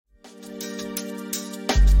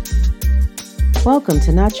Welcome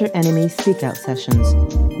to Not Your Enemy Speak Out Sessions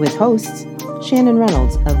with hosts Shannon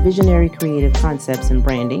Reynolds of Visionary Creative Concepts and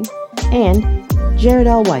Branding and Jared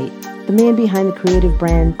L. White, the man behind the creative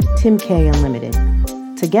brand Tim K Unlimited.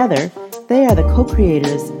 Together, they are the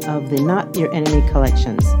co-creators of the Not Your Enemy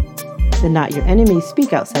collections. The Not Your Enemy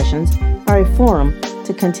Speak Out Sessions are a forum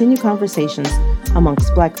to continue conversations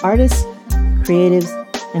amongst Black artists, creatives,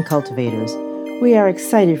 and cultivators. We are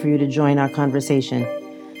excited for you to join our conversation.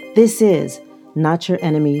 This is Not Your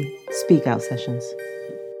Enemy Speak Out Sessions.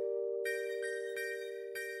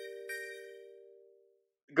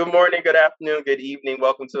 Good morning, good afternoon, good evening.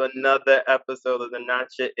 Welcome to another episode of the Not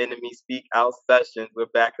Your Enemy Speak Out Sessions. We're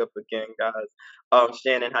back up again, guys.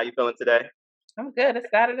 Shannon, how you feeling today? I'm good. It's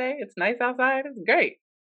Saturday. It's nice outside. It's great.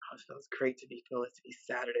 Oh, it feels great to be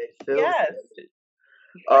Saturday. Yes.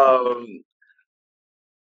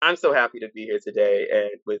 I'm so happy to be here today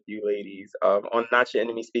and with you ladies. On Not Your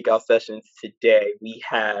Enemy Speak Out Sessions today, we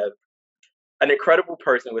have an incredible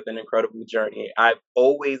person with an incredible journey. I've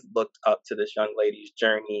always looked up to this young lady's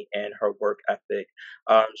journey and her work ethic.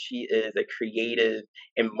 She is a creative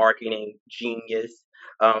and marketing genius.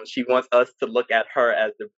 She wants us to look at her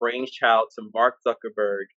as the brainchild to Mark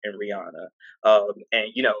Zuckerberg and Rihanna. And,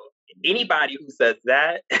 you know, anybody who says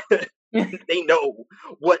that, they know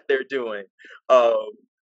what they're doing.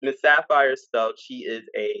 Ms. Sapphire Stubbs, she is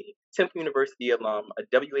a Temple University alum, a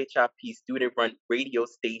WHIP student-run radio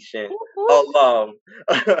station alum,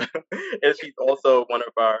 and she's also one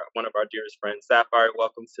of our dearest friends. Sapphire,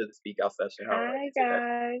 welcome to the Speak Out session. Hi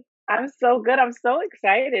guys, I'm so good. I'm so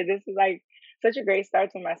excited. This is like such a great start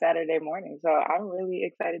to my Saturday morning, so I'm really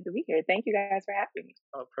excited to be here. Thank you guys for having me.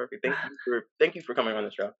 Oh, perfect. Thank you for coming on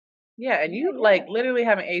the show. Yeah, and you like literally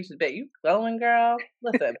haven't aged a bit. You glowing, girl.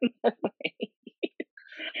 Listen.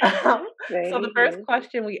 So the first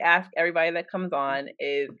question we ask everybody that comes on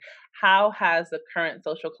is, how has the current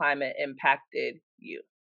social climate impacted you?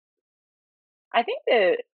 I think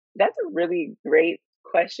that's a really great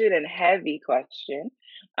question and heavy question.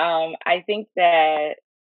 I think that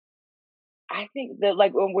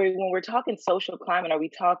like when we're talking social climate, are we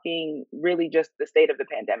talking really just the state of the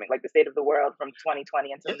pandemic, like the state of the world from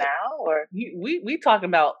 2020 until now, or we talking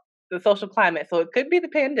about the social climate? So it could be the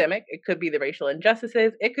pandemic, it could be the racial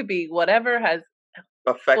injustices, it could be whatever has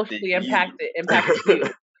socially impacted you.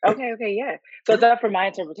 Okay, yeah. So it's up for my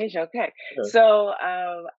interpretation. Okay. So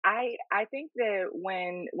I think that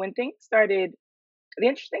when things started, the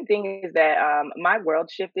interesting thing is that my world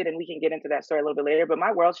shifted, and we can get into that story a little bit later, but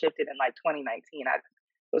my world shifted in like 2019. I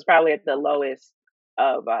was probably at the lowest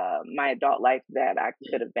of my adult life that I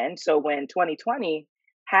could have been. So when 2020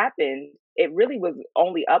 happened, it really was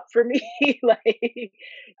only up for me.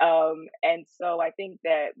 And so I think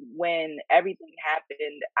that when everything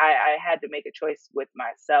happened, I had to make a choice with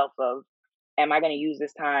myself of, am I going to use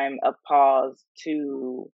this time of pause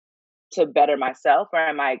to better myself, or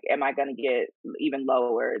am I going to get even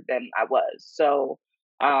lower than I was? So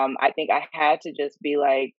I think I had to just be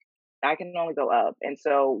like, I can only go up. And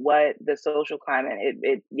so what the social climate,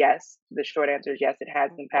 yes, the short answer is yes, it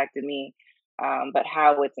has impacted me. But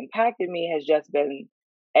how it's impacted me has just been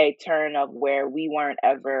a turn of where we weren't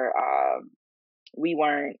ever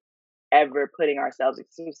putting ourselves,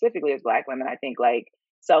 specifically as Black women, I think, like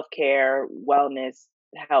self-care, wellness,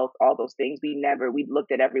 health, all those things, we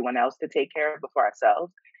looked at everyone else to take care of before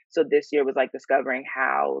ourselves. So this year was like discovering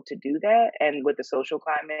how to do that, and with the social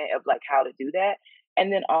climate of like how to do that.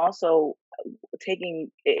 And then also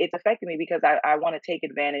it's affected me because I want to take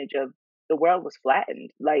advantage of, the world was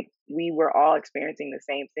flattened. Like we were all experiencing the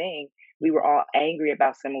same thing. We were all angry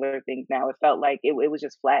about similar things. Now it felt like it was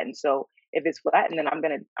just flattened. So if it's flattened, then I'm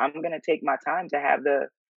gonna take my time to have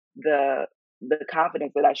the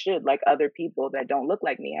confidence that I should, like other people that don't look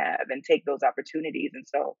like me have, and take those opportunities. And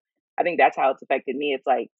so I think that's how it's affected me. It's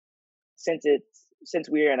like since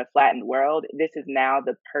we're in a flattened world, this is now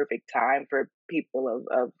the perfect time for people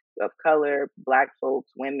of color, Black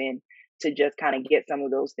folks, women, to just kind of get some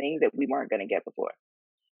of those things that we weren't going to get before.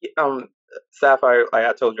 Sapphire, like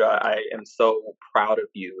I told you, I am so proud of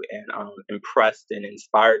you and impressed and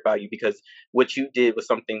inspired by you, because what you did was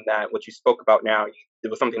something that, what you spoke about now, it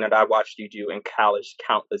was something that I watched you do in college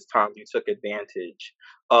countless times. You took advantage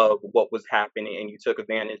of what was happening, and you took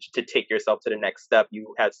advantage to take yourself to the next step.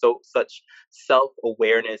 You had such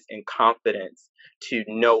self-awareness and confidence to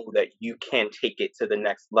know that you can take it to the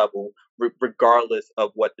next level, regardless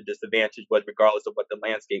of what the disadvantage was, regardless of what the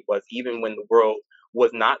landscape was, even when the world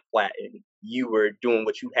was not flattened. you were doing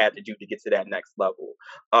what you had to do to get to that next level.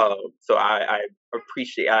 So I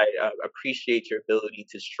appreciate your ability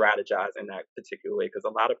to strategize in that particular way, because a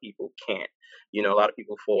lot of people can't. A lot of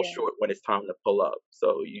people fall short when it's time to pull up.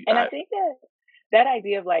 So I think that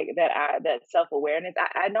idea of like that self-awareness,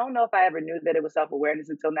 I don't know if I ever knew that it was self-awareness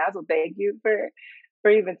until now. So thank you for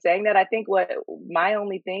even saying that. I think what my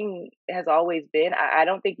only thing has always been, I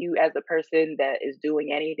don't think you as a person that is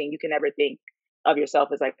doing anything, you can ever think of yourself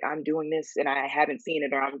as like, I'm doing this and I haven't seen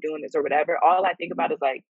it, or I'm doing this or whatever. All I think about is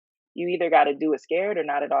like, you either got to do it scared or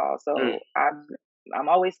not at all. So I'm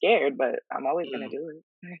always scared, but I'm always gonna do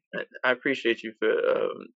it. I appreciate you for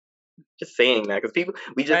just saying that, because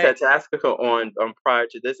we just had Tasca on prior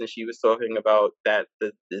to this, and she was talking about that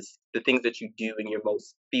the things that you do when you're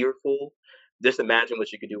most fearful. Just imagine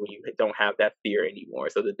what you could do when you don't have that fear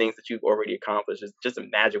anymore. So the things that you've already accomplished, just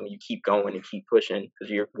imagine when you keep going and keep pushing,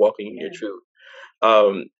 because you're walking in your truth.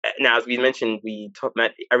 Now, as we mentioned,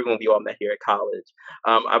 everyone we all met here at college.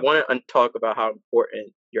 I want to talk about how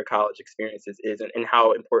important your college experiences is, and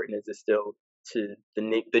how important is it still to the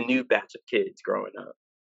new batch of kids growing up.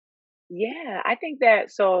 Yeah, I think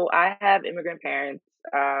that. So I have immigrant parents.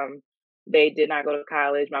 They did not go to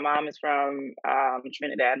college. My mom is from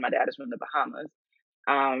Trinidad. My dad is from the Bahamas.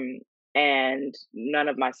 Um, and none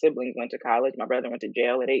of my siblings went to college. My brother went to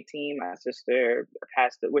jail at 18. My sister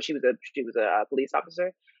passed. Well, she was a police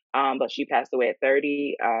officer, but she passed away at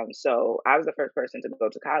 30. So I was the first person to go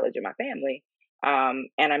to college in my family. And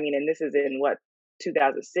I mean, and this is in what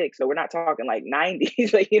 2006. So we're not talking like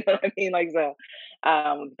 90s. Like, you know what I mean? Like, so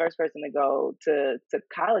the first person to go to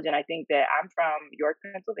college. And I think that I'm from York,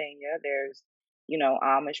 Pennsylvania. There's,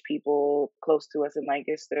 Amish people close to us in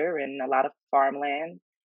Lancaster, and a lot of farmland,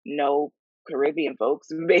 no Caribbean folks,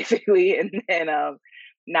 basically, and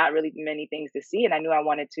not really many things to see. And I knew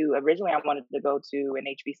originally I wanted to go to an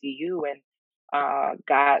HBCU, and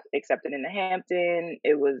got accepted in the Hampton.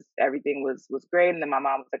 Everything was great. And then my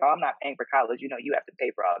mom was like, "Oh, I'm not paying for college. You have to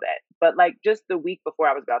pay for all that." But like just the week before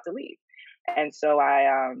I was about to leave. And so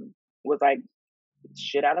I was like,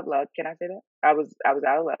 shit out of luck. Can I say that? I was out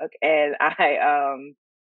of luck, and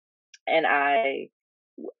I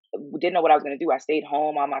didn't know what I was going to do. I stayed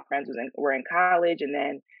home. All my friends were in college, and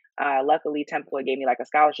then luckily Temple gave me like a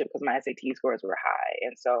scholarship because my SAT scores were high,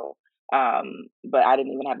 and so but I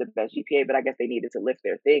didn't even have the best GPA. But I guess they needed to lift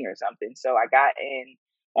their thing or something, so I got in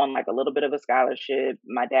on like a little bit of a scholarship.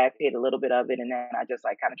 My dad paid a little bit of it, and then I just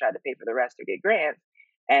like kind of tried to pay for the rest or get grants.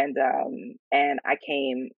 And I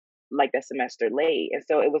came like a semester late, and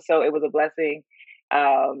so it was a blessing,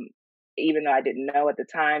 even though I didn't know at the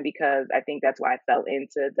time, because I think that's why I fell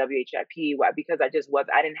into WHIP. Why? Because I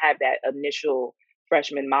didn't have that initial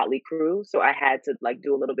freshman motley crew, so I had to like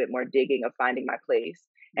do a little bit more digging of finding my place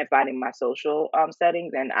and finding my social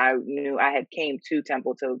settings. And I knew I had came to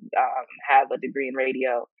Temple to have a degree in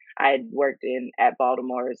radio. I had worked at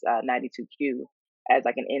Baltimore's 92Q as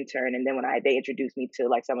like an intern, and then when they introduced me to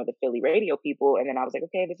like some of the Philly radio people, and then I was like,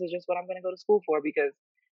 okay, this is just what I'm going to go to school for, because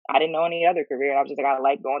I didn't know any other career. I was just like, I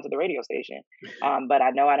like going to the radio station, but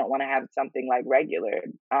I know I don't want to have something like regular.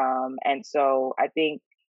 And so I think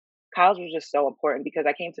college was just so important because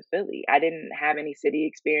I came to Philly. I didn't have any city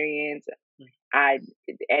experience. And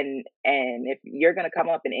if you're gonna come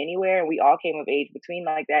up in anywhere, and we all came of age between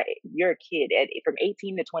like that, you're a kid. From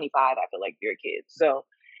 18 to 25, I feel like you're a kid. So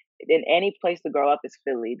in any place to grow up is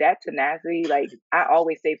Philly. That tenacity, like I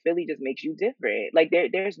always say, Philly just makes you different. Like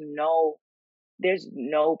there's no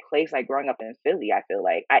place like growing up in Philly. I feel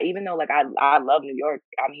like even though like I love New York,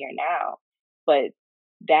 I'm here now, but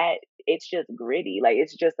that it's just gritty. Like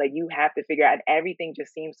it's just like you have to figure out, and everything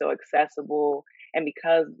just seems so accessible. And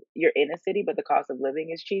because you're in a city, but the cost of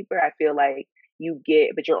living is cheaper, I feel like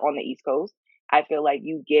but you're on the East Coast. I feel like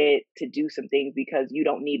you get to do some things because you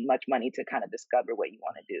don't need much money to kind of discover what you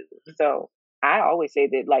want to do. So I always say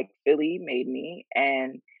that like Philly made me,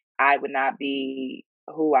 and I would not be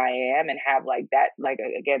who I am and have like that, like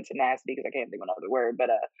again, tenacity, because I can't think of another word, but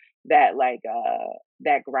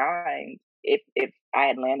that grind if I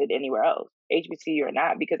had landed anywhere else, HBCU or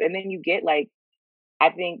not, because and then you get like,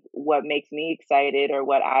 I think what makes me excited, or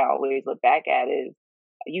what I always look back at, is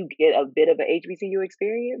you get a bit of an HBCU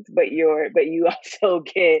experience, but you also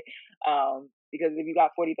get because if you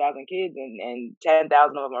got 40,000 kids and 10,000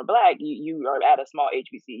 of them are Black, you are at a small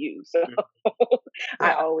HBCU. So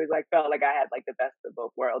I always like felt like I had like the best of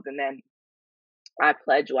both worlds. And then I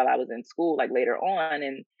pledged while I was in school, like later on,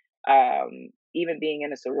 and even being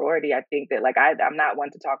in a sorority, I think that like I'm not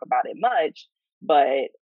one to talk about it much, but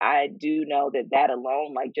I do know that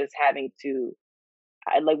alone, like just having to,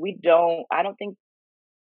 I don't think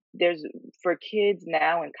there's for kids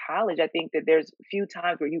now in college, I think that there's few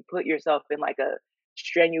times where you put yourself in like a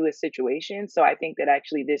strenuous situation. So I think that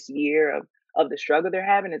actually this year of the struggle they're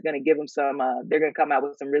having is going to give them some. They're going to come out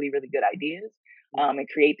with some really really good ideas. And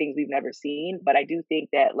create things we've never seen. But I do think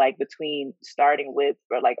that like between starting with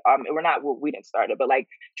or like we're not we didn't start it, but like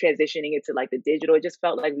transitioning into like the digital, it just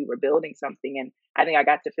felt like we were building something. And I think I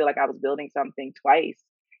got to feel like I was building something twice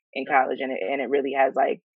in college, and it really has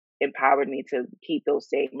like empowered me to keep those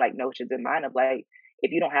same like notions in mind of like,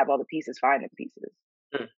 if you don't have all the pieces, find the pieces.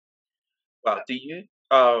 Well, do you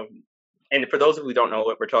and for those who don't know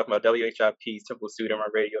what we're talking about, WHIP's Temple Student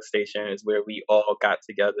Radio Station is where we all got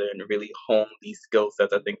together and really honed these skill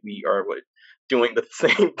sets. I think we are doing the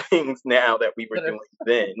same things now that we were doing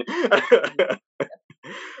then.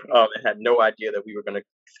 And had no idea that we were going to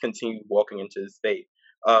continue walking into the state.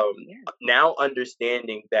 Now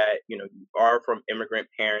understanding that, you are from immigrant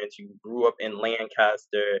parents, you grew up in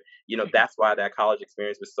Lancaster, that's why that college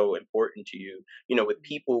experience was so important to you. With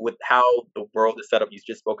people, with how the world is set up, you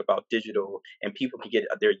just spoke about digital, and people can get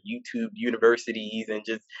their YouTube universities and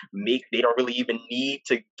just they don't really even need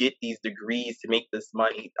to get these degrees to make this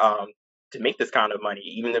money, to make this kind of money,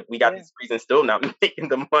 even if we got these degrees and still not making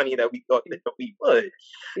the money that we thought that we would.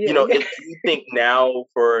 Do you think now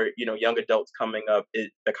for, young adults coming up,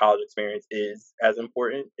 the college experience is as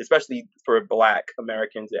important, especially for Black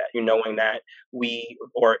Americans, that knowing that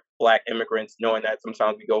or Black immigrants, knowing that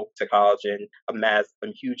sometimes we go to college and amass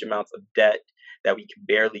huge amounts of debt that we can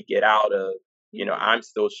barely get out of. I'm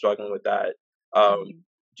still struggling with that.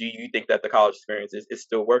 Do you think that the college experience is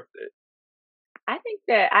still worth it? I think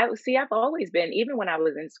that I've always been, even when I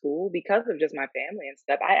was in school, because of just my family and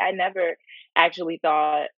stuff, I never actually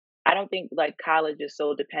thought, I don't think like college is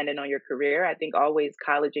so dependent on your career. I think always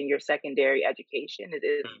college and your secondary education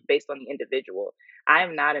is based on the individual. I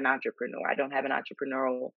am not an entrepreneur. I don't have an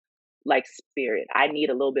entrepreneurial like spirit. I need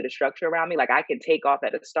a little bit of structure around me. Like I can take off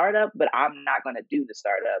at a startup, but I'm not going to do the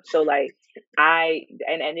startup. So like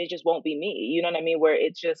and it just won't be me. You know what I mean? Where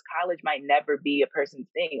it's just college might never be a person's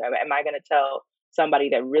thing. Am I going to tell somebody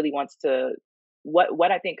that really wants to,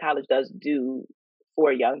 what I think college does do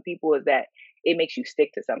for young people is that it makes you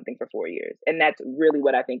stick to something for 4 years. And that's really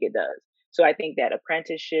what I think it does. So I think that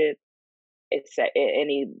apprenticeship, it's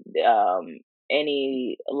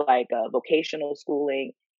any like vocational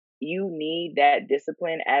schooling, you need that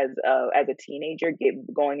discipline as a teenager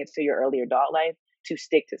going into your early adult life to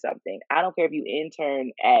stick to something. I don't care if you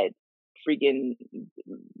intern at freaking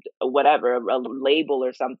whatever, a label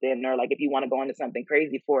or something, or like if you want to go into something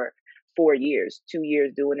crazy for 4 years, 2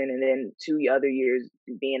 years doing it, and then 2 other years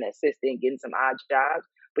being an assistant, getting some odd jobs,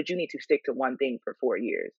 but you need to stick to one thing for 4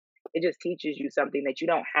 years. It just teaches you something that you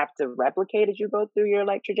don't have to replicate as you go through your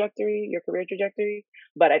like trajectory, your career trajectory.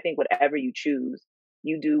 But I think whatever you choose,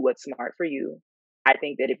 you do what's smart for you. I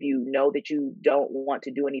think that if you know that you don't want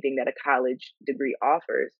to do anything that a college degree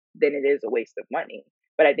offers, then it is a waste of money.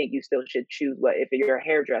 But I think you still should choose if you're a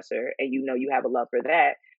hairdresser and you know you have a love for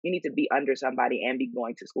that, you need to be under somebody and be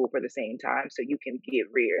going to school for the same time so you can get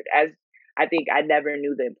reared. As I think I never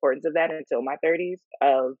knew the importance of that until my 30s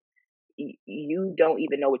of you don't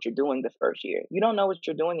even know what you're doing the first year. You don't know what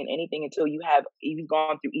you're doing in anything until you've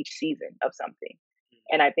gone through each season of something.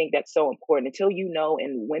 And I think that's so important. Until you know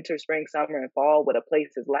in winter, spring, summer, and fall what a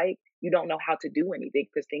place is like, you don't know how to do anything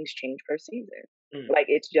because things change per season. Like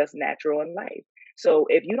it's just natural in life. So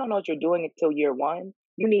if you don't know what you're doing until year one,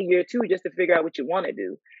 you need year two just to figure out what you want to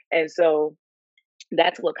do. And so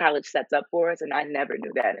that's what college sets up for us. And I never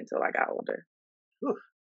knew that until I got older.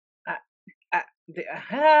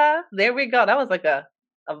 There we go. That was like a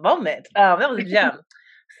moment. That was a gem.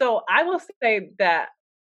 So I will say that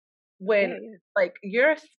when like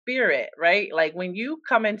your spirit, right? Like when you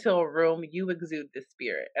come into a room, you exude the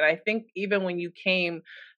spirit. And I think even when you came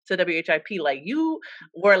to WHIP, like you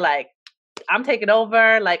were like, I'm taking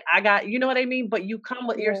over, like I got, you know what I mean? But you come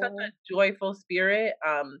with, you're such a joyful spirit.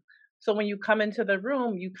 So when you come into the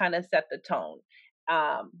room, you kind of set the tone.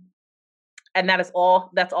 And that's all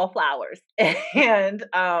flowers. And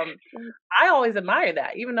I always admire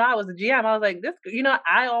that. Even though I was a GM, I was like, this,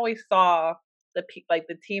 I always saw the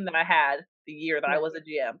team that I had the year that I was a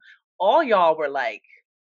GM. All y'all were like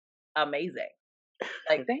amazing.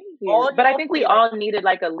 Like thank you. But I think we all needed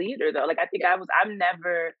like a leader though. Like I think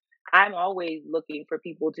I'm always looking for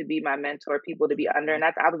people to be my mentor, people to be under. And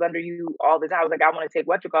I was under you all the time. I was like, I want to take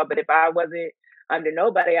what you call, but if I wasn't under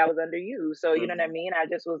nobody, I was under you. So you know what I mean? I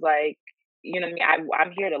just was like, you know what I mean?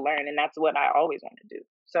 I'm here to learn, and that's what I always want to do.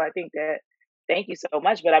 So I think that, thank you so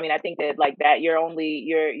much. But I mean, I think that like that, you're only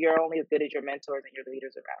as good as your mentors and your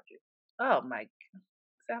leaders around you. Oh my,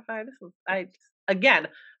 Sapphire, again,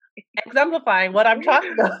 exemplifying what I'm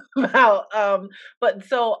talking about. But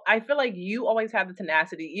so I feel like you always have the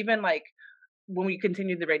tenacity, even like when we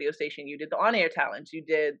continued the radio station, you did the on-air talents, you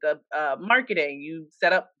did the marketing, you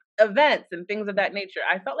set up events and things of that nature.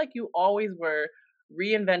 I felt like you always were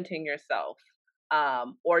reinventing yourself,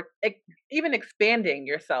 or even expanding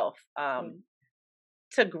yourself,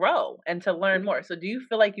 to grow and to learn more. So do you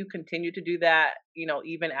feel like you continue to do that,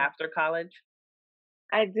 even after college?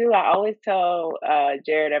 I do. I always tell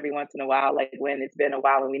Jared every once in a while, like when it's been a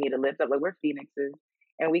while and we need to lift up, like we're phoenixes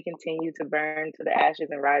and we continue to burn to the ashes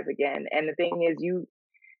and rise again. And the thing is,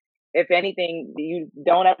 if anything, you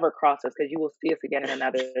don't ever cross us because you will see us again in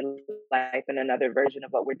another life and another version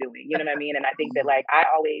of what we're doing. You know what I mean? And I think that like I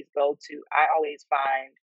always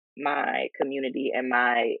find my community and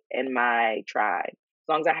my tribe. As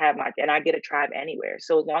long as I have and I get a tribe anywhere.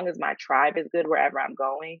 So as long as my tribe is good wherever I'm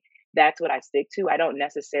going, that's what I stick to. I don't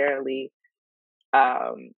necessarily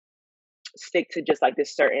um stick to just like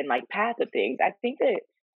this certain like path of things. I think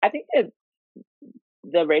that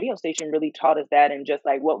the radio station really taught us that, and just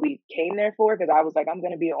like what we came there for, because I was like, I'm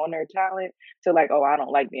gonna be on air talent, to like, oh, I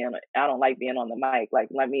don't like being on the mic, like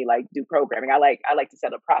let me like do programming. I like to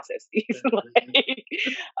set up processes. Like,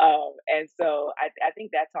 and so I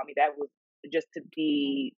think that taught me that was just to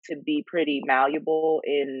be pretty malleable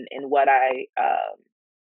in what I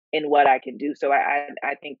can do. So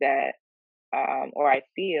I think that or I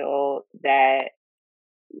feel that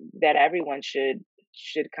everyone should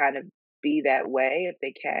kind of be that way if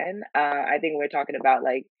they can. I think we're talking about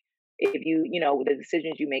like if the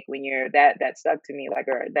decisions you make when you're that stuck to me, like,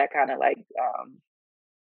 or that kind of like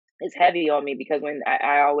is heavy on me, because when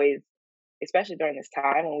I always, especially during this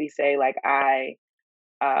time when we say like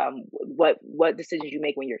what decisions you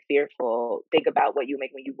make when you're fearful, think about what you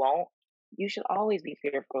make when you won't. You should always be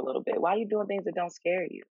fearful a little bit. Why are you doing things that don't scare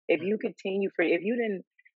you? If you didn't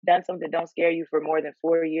done something that don't scare you for more than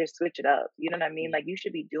 4 years, switch it up. You know what I mean? Like you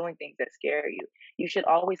should be doing things that scare you. You should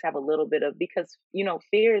always have a little bit of, because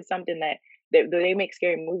fear is something that they make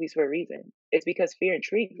scary movies for a reason. It's because fear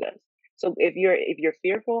intrigues us. So if you're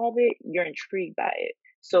fearful of it, you're intrigued by it.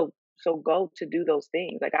 So go to do those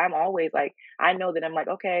things. Like I'm always like, I know that I'm like,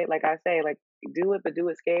 okay, like I say, like do it, but do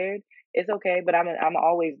it scared. It's okay, but I'm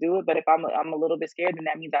always do it. But if I'm a little bit scared, then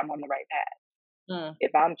that means I'm on the right path. Mm.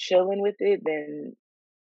 If I'm chilling with it, then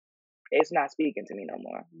it's not speaking to me no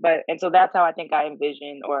more. And so that's how I think I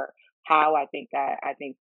envision, or how I think I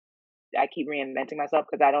keep reinventing myself,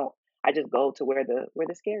 because I just go to where the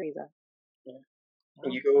scaries are. Yeah.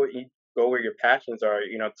 And you go where your passions are.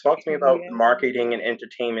 Talk to me about Yeah. marketing and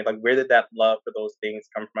entertainment. Like, where did that love for those things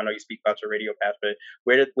come from? I know you speak about your radio past, but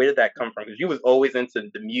where did that come from? Because you was always into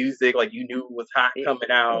the music, like you knew what was hot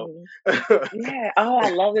coming out. Yeah. Oh, I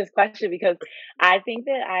love this question, because I think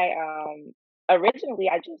that originally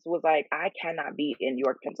I just was like, I cannot be in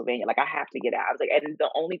York, Pennsylvania. Like I have to get out. I was like, and the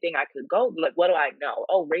only thing I could go, like, what do I know?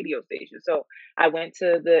 Oh, radio station. So I went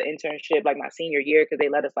to the internship like my senior year, because they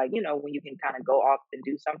let us, like, when you can kind of go off and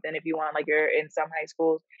do something if you want, like you're in some high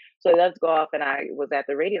schools. So let's go off, and I was at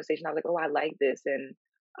the radio station. I was like, oh, I like this, and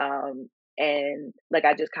like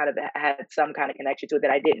I just kind of had some kind of connection to it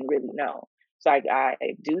that I didn't really know. So I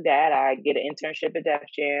do that. I get an internship at Def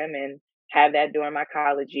Jam and have that during my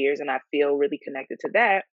college years, and I feel really connected to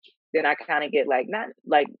that. Then I kind of get like, not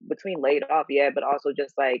like between laid off yet, but also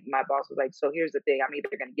just like my boss was like, so here's the thing, I'm either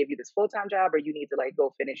going to give you this full-time job, or you need to like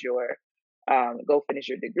go finish your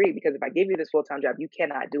degree, because if I give you this full-time job, you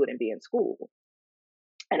cannot do it and be in school.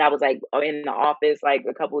 And I was like in the office like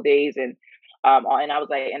a couple of days, and I was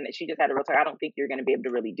like, and she just had a real talk. I don't think you're going to be able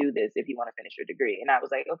to really do this if you want to finish your degree. And I was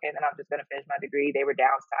like, okay, then I'm just going to finish my degree. They were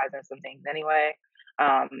downsizing some things anyway.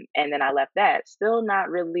 And then I left that. Still not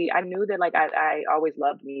really. I knew that like I always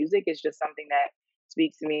loved music. It's just something that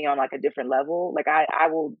speaks to me on like a different level. Like I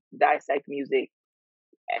will dissect music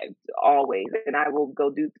always, and I will go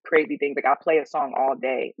do crazy things. Like I'll play a song all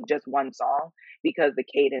day, just one song, because the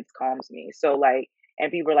cadence calms me. So like,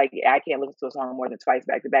 and people are like, I can't listen to a song more than twice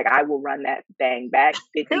back to back. I will run that thing back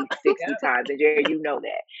 50, 60 times, and you know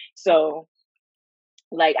that. So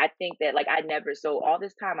like I think that like so all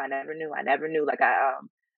this time I never knew, like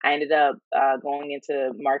I ended up going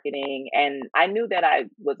into marketing, and I knew that I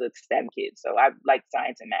was a STEM kid, so I like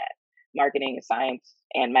science and math. Marketing is science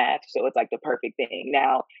and math, so it's like the perfect thing.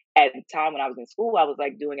 Now at the time when I was in school, I was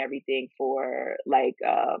like doing everything for like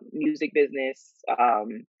music business,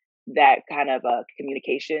 that kind of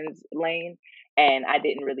communications lane. And I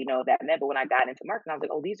didn't really know that meant. But when I got into marketing, I was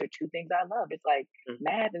like, oh, these are two things I love. It's like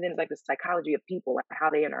math, and then it's like the psychology of people and how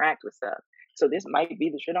they interact with stuff. So this might be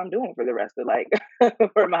the shit I'm doing for the rest of like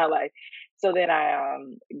for my life. So then I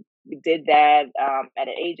did that at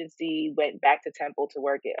an agency, went back to Temple to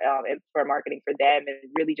work for marketing for them, and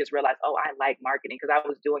really just realized, oh, I like marketing because I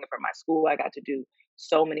was doing it for my school. I got to do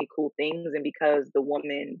so many cool things, and because the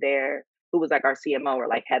woman there who was like our CMO or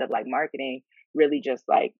like head of like marketing really just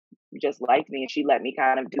liked me, and she let me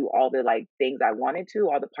kind of do all the like things I wanted to,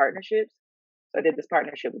 all the partnerships. So I did this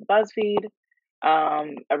partnership with BuzzFeed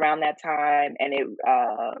around that time, and it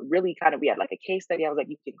really kind of, we had like a case study. I was like,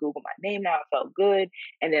 you can Google my name now. It felt good.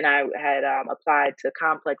 And then I had applied to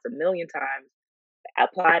Complex a million times,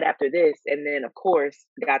 applied after this, and then of course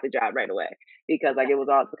got the job right away because like it was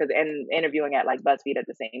all because and interviewing at like BuzzFeed at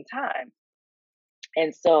the same time.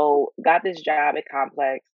 And so got this job at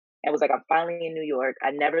Complex and was like, I'm finally in New York.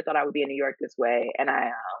 I never thought I would be in New York this way. And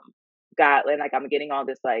I got, and like I'm getting all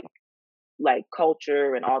this like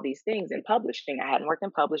culture and all these things in publishing. I hadn't worked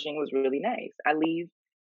in publishing. It was really nice. I leave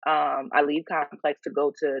Complex to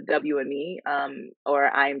go to WME or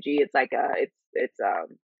IMG. It's like it's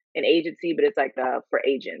an agency, but it's like for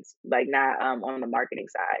agents, like not on the marketing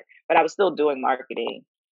side. But I was still doing marketing,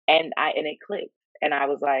 and it clicked, and I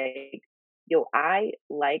was like, yo, I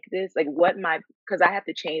like this. Like because I have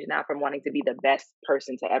to change now from wanting to be the best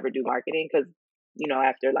person to ever do marketing because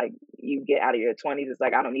after like you get out of your 20s, it's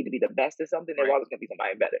like I don't need to be the best at something. There's always gonna be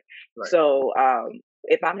somebody better. Right. So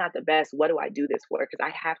if I'm not the best, what do I do this for? Because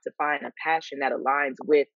I have to find a passion that aligns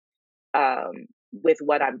with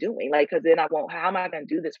what I'm doing. Like, because then how am I gonna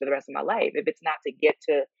do this for the rest of my life if it's not to get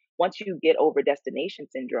to, once you get over destination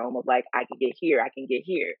syndrome of like I can get here,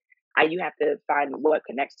 you have to find what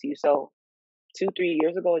connects to you. So 2-3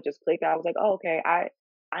 years ago it just clicked. I was like, oh, okay,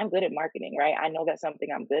 I'm good at marketing, right? I know that's something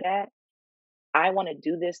I'm good at. I want to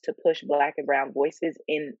do this to push Black and Brown voices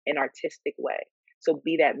in an artistic way. So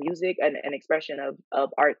be that music, an expression of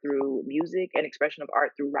art through music, an expression of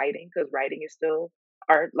art through writing, because writing is still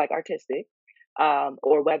art, like artistic,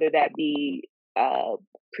 or whether that be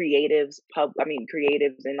creatives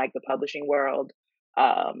in like the publishing world,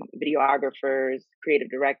 videographers, creative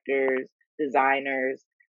directors, designers,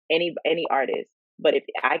 any artist. But if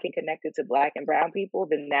I can connect it to Black and Brown people,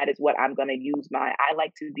 then that is what I'm going to use. I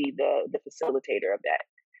like to be the facilitator of that.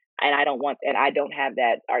 And I don't have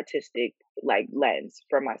that artistic like lens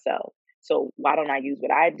for myself. So why don't I use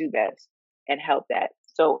what I do best and help that?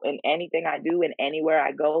 So in anything I do and anywhere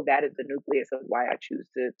I go, that is the nucleus of why I choose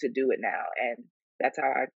to do it now. And that's how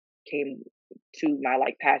I came to my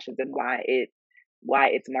like passions and why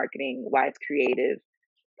it's marketing, why it's creative,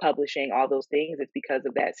 publishing, all those things. It's because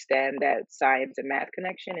of that STEM, that science and math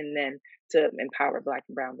connection, and then to empower Black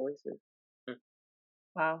and Brown voices.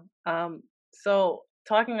 Wow. So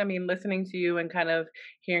listening to you and kind of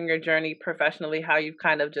hearing your journey professionally, how you've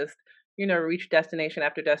kind of just, reached destination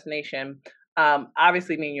after destination.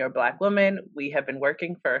 Obviously, me and you're a Black woman. We have been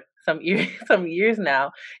working for some years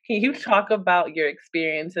now. Can you talk about your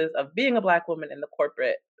experiences of being a Black woman in the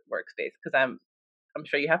corporate workspace? Because I'm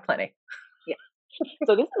sure you have plenty. Yeah.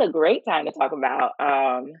 So this is a great time to talk about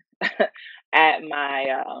at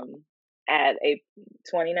my at a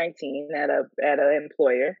 2019 at an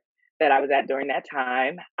employer that I was at during that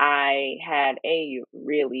time. I had a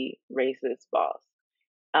really racist boss,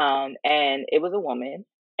 and it was a woman.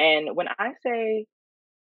 And when I say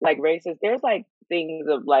like racist, there's like things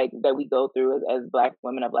of like that we go through as Black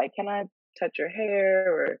women of like, can I touch your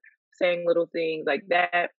hair, or saying little things like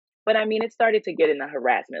that. But I mean, it started to get in the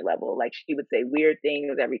harassment level. Like she would say weird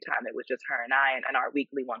things every time it was just her and I and our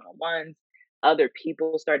weekly one-on-ones. Other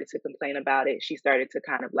people started to complain about it. She started to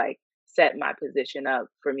kind of like set my position up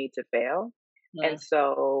for me to fail. Yeah. And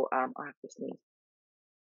so I have to sneeze.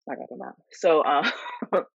 I got them out.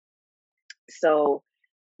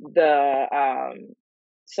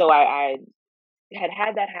 So I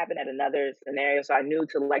had that happen at another scenario. So I knew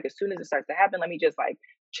to like, as soon as it starts to happen, let me just like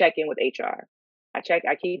check in with HR. I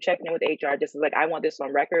keep checking in with HR just like, I want this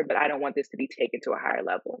on record, but I don't want this to be taken to a higher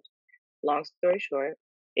level. Long story short,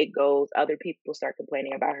 it goes, other people start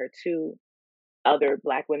complaining about her too. Other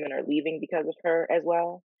Black women are leaving because of her as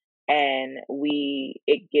well. And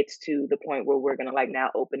it gets to the point where we're going to like now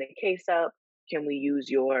open a case up. Can we use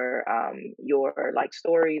your like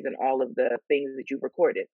stories and all of the things that you've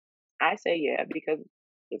recorded? I say, yeah, because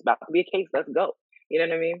it's about to be a case. Let's go. You know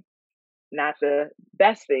what I mean? Not the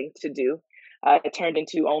best thing to do. It turned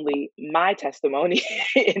into only my testimony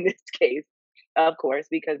in this case, of course,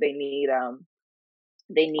 because they need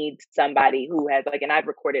somebody who has like, and I've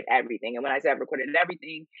recorded everything. And when I say I've recorded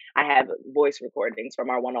everything, I have voice recordings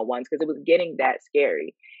from our one-on-ones because it was getting that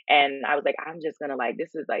scary. And I was like, I'm just gonna like,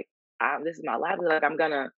 this is my livelihood. Like I'm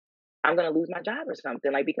gonna lose my job or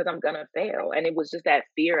something, like, because I'm gonna fail. And it was just that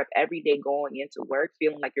fear of every day going into work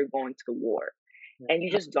feeling like you're going to war. and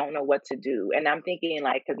you just don't know what to do. And I'm thinking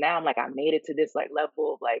like, because now I'm like, I made it to this like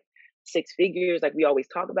level of like 6 figures, like we always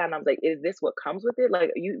talk about. And I was like, is this what comes with it?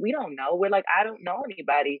 Like, we don't know. We're like, I don't know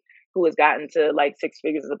anybody who has gotten to like 6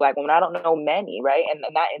 figures as a Black woman. I don't know many, right? And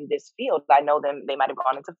not in this field. I know them, they might have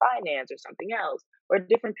gone into finance or something else or a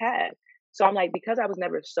different path. So I'm like, because I was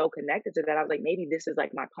never so connected to that, I was like, maybe this is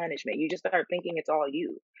like my punishment. You just start thinking it's all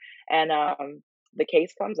you. And the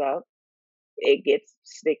case comes up, it gets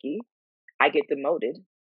sticky, I get demoted,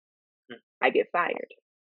 I get fired.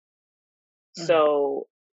 So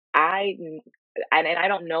and I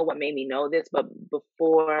don't know what made me know this, but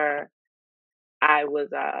before I was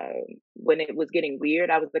when it was getting weird,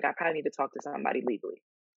 I was like, I probably need to talk to somebody legally.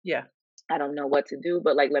 Yeah. I don't know what to do,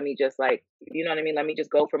 but like, let me just like, you know what I mean? Let me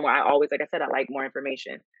just go for more. I always, like I said, I like more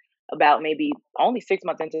information. About maybe only 6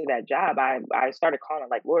 months into that job, I started calling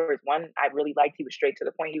like lawyers. One I really liked, he was straight to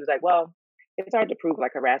the point. He was like, well, it's hard to prove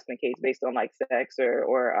like harassment case based on like sex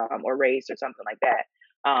or race or something like that.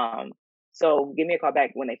 So give me a call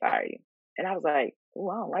back when they fire you. And I was like, oh,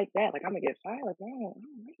 I don't like that. Like I'm gonna get fired. Like I don't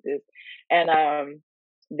like this. And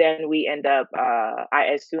then we end up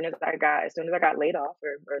as soon as I got laid off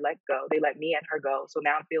or let go, they let me and her go. So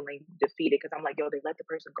now I'm feeling defeated because I'm like, yo, they let the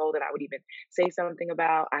person go that I would even say something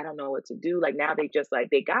about. I don't know what to do. Like now they just like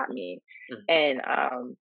they got me. And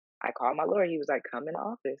I called my lawyer. He was like, come in the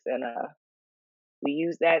office, and we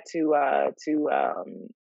used that to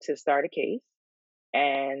start a case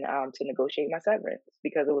and to negotiate my severance,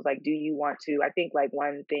 because it was like, do you want to? I think like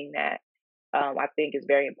one thing that I think is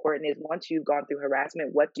very important is once you've gone through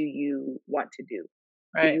harassment, what do you want to do?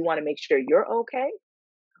 Right. Do you want to make sure you're okay?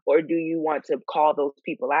 Or do you want to call those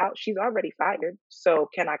people out? She's already fired. So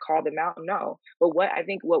can I call them out? No. But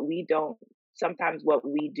sometimes what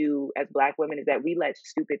we do as Black women is that we let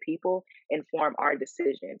stupid people inform our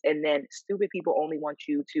decisions. And then stupid people only want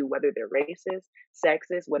you to, whether they're racist,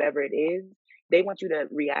 sexist, whatever it is, they want you to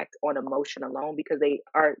react on emotion alone because they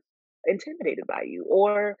are intimidated by you,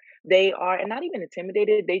 or they are, and not even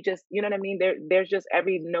intimidated, they just, you know what I mean, there's just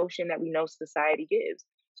every notion that we know society gives.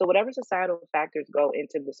 So whatever societal factors go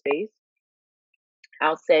into the space,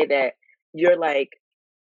 I'll say that you're like,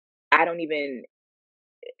 I don't even,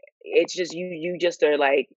 it's just you just are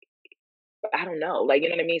like, I don't know, like, you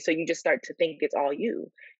know what I mean? So you just start to think it's all you.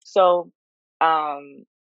 So so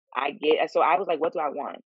I was like, what do I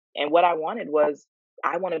want? And what I wanted was,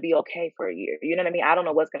 I want to be okay for a year. You know what I mean? I don't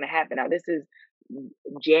know what's going to happen. Now, this is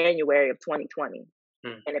January of 2020.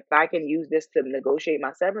 And if I can use this to negotiate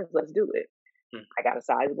my severance, let's do it. I got a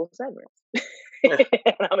sizable severance. And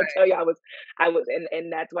I'm gonna tell you, I was,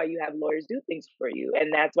 and that's why you have lawyers do things for you,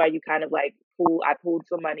 and that's why you kind of like I pulled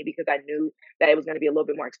some money because I knew that it was going to be a little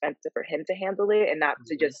bit more expensive for him to handle it and not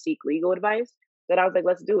to just seek legal advice. That I was like,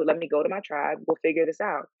 let's do it. Let me go to my tribe. We'll figure this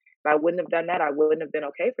out. If I wouldn't have done that, I wouldn't have been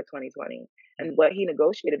okay for 2020. And what he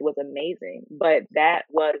negotiated was amazing, but that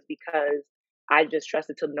was because I just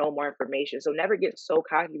trusted to know more information. So never get so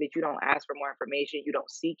cocky that you don't ask for more information, you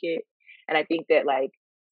don't seek it. And I think that like,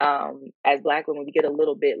 as Black women, we get a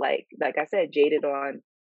little bit like I said, jaded on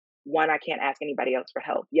one, I can't ask anybody else for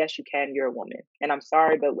help. Yes, you can, you're a woman. And I'm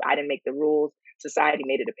sorry, but I didn't make the rules. Society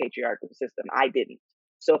made it a patriarchal system. I didn't.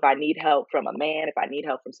 So if I need help from a man, if I need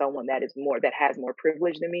help from someone that has more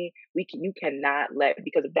privilege than me, you cannot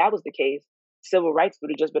because if that was the case, civil rights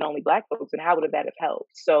would have just been only Black folks, and how would that have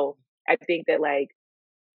helped? So I think that like,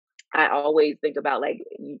 I always think about like,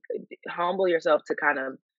 humble yourself to kind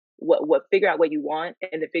of figure out what you want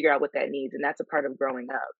and to figure out what that needs. And that's a part of growing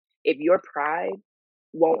up. If your pride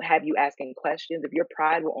won't have you asking questions, if your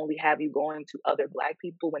pride will only have you going to other Black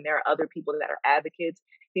people when there are other people that are advocates,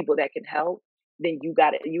 people that can help, then you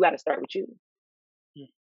got to start with you.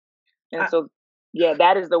 And so, yeah,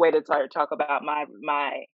 that is the way to talk about my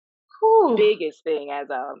biggest thing as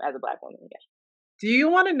a Black woman. Yeah. Do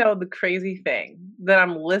you want to know the crazy thing that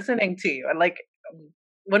I'm listening to you? And like,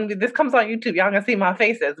 when this comes on YouTube, y'all gonna see my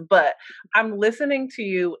faces, but I'm listening to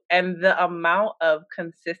you, and the amount of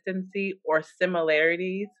consistency or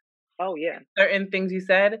similarities, oh yeah, certain things you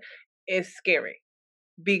said is scary,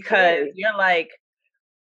 because you're like,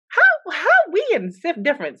 how we in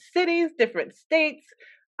different cities, different states,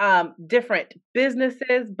 different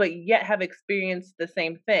businesses, but yet have experienced the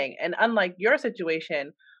same thing. And unlike your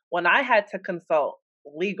situation, when I had to consult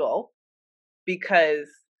legal because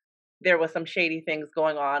there was some shady things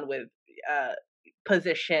going on with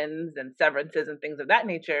positions and severances and things of that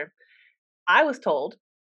nature, I was told,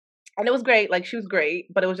 and it was great, like she was great,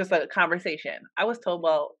 but it was just like a conversation. I was told,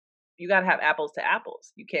 well, you got to have apples to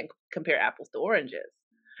apples. You can't compare apples to oranges.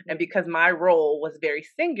 And because my role was very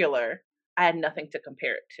singular, I had nothing to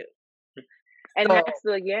compare it to. And So that's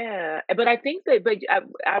but I think that,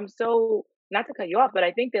 I'm so, not to cut you off, but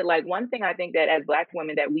I think that like one thing I think that as Black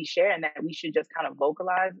women that we share and that we should just kind of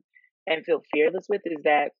vocalize and feel fearless with is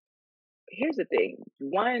that here's the thing.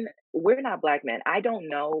 One, we're not Black men. I don't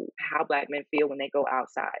know how Black men feel when they go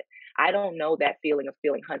outside. I don't know that feeling of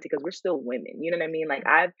feeling hunted because we're still women. You know what I mean? Like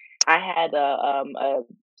I had a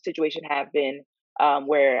situation happen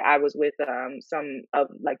where I was with some of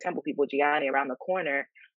like Temple people, Gianni, around the corner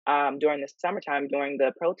during the summertime during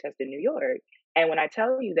the protest in New York. And when I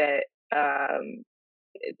tell you that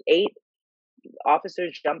 8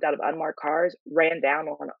 officers jumped out of unmarked cars, ran down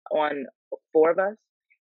on 4 of us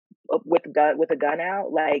with a gun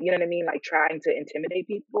out, like, you know what I mean, like trying to intimidate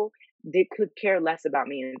people. They could care less about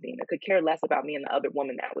me and Zena, could care less about me and the other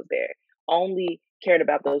woman that was there. Only cared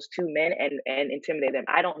about those 2 men and intimidate them.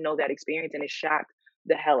 I don't know that experience, and it shocked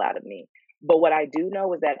the hell out of me. But what I do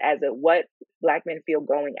know is that what Black men feel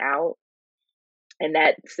going out, and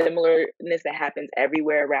that similarness that happens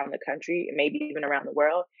everywhere around the country, maybe even around the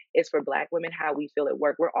world, is for Black women how we feel at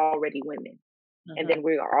work. We're already women, and mhm. then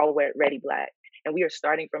we are already Black. And we are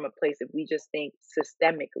starting from a place, if we just think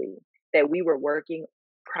systemically, that we were working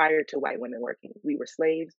prior to white women working. We were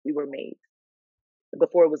slaves, we were maids.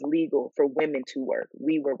 Before it was legal for women to work,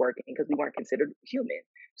 we were working because we weren't considered human.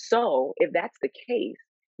 So if that's the case,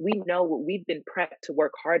 we know we've been prepped to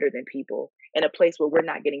work harder than people in a place where we're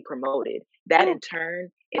not getting promoted. That in turn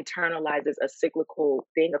internalizes a cyclical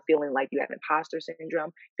thing of feeling like you have imposter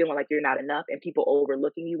syndrome, feeling like you're not enough, and people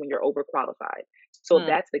overlooking you when you're overqualified. So if Mm,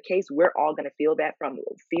 that's the case, we're all going to feel that from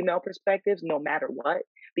female perspectives, no matter what, yeah,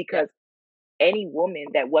 because any woman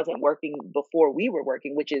that wasn't working before we were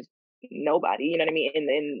working, which is nobody, you know what I mean,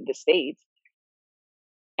 in the States,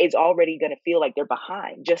 is already going to feel like they're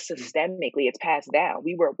behind. Just systemically, it's passed down.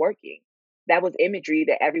 We were working. That was imagery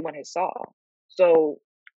that everyone has saw. So,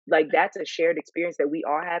 like, that's a shared experience that we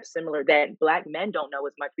all have similar that Black men don't know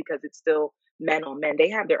as much because it's still men on men. They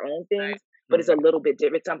have their own things, but it's Mhm. a little bit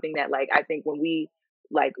different. Something that, like, I think when we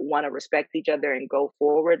like want to respect each other and go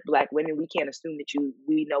forward, Black women, we can't assume that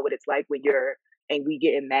we know what it's like when you're and we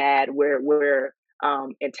getting mad. We're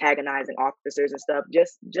antagonizing officers and stuff.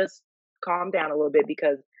 Just calm down a little bit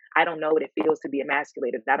because I don't know what it feels to be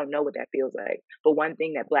emasculated. I don't know what that feels like. But one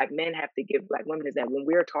thing that Black men have to give Black women is that when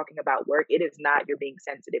we're talking about work, it is not you're being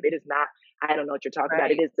sensitive. It is not, I don't know what you're talking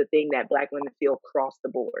about. It right, is the thing that Black women feel across the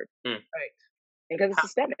board. Mm. right. Because it's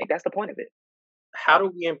systemic. That's the point of it. How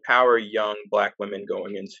do we empower young Black women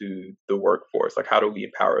going into the workforce? Like, how do we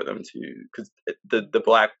empower them to? Because the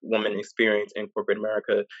Black woman experience in corporate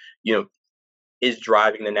America, you know, is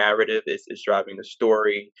driving the narrative, is driving the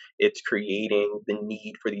story, it's creating the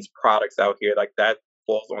need for these products out here. Like that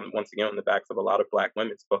falls on once again on the backs of a lot of Black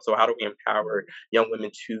women. So how do we empower young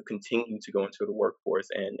women to continue to go into the workforce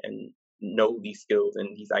and know these skills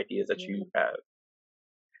and these ideas that you Mhm. have?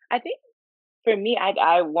 I think for me,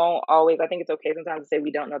 I won't always, I think it's okay sometimes to say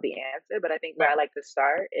we don't know the answer, but I think where Right. I like to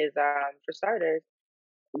start is for starters,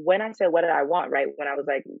 when I said what did I want, right? When I was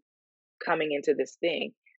like coming into this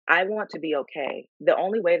thing, I want to be okay. The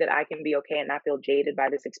only way that I can be okay and not feel jaded by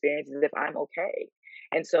this experience is if I'm okay.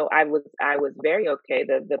 And so I was very okay.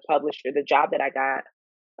 The publisher, the job that I got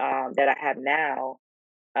that I have now,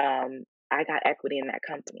 I got equity in that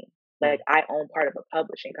company. Like Mm, I own part of a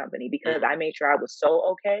publishing company because I made sure I was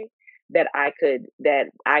so okay that I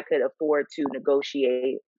could afford to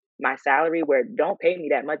negotiate my salary where don't pay me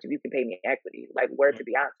that much if you can pay me equity. Like word mm, to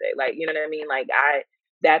Beyonce. Like, you know what I mean? Like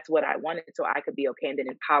that's what I wanted so I could be okay and then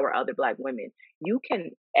empower other Black women. You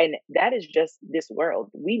can, and that is just this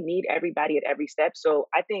world. We need everybody at every step. So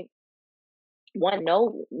I think one,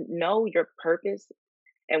 know your purpose,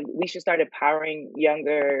 and we should start empowering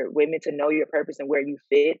younger women to know your purpose and where you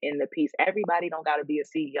fit in the piece. Everybody don't got to be a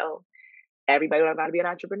CEO. Everybody don't got to be an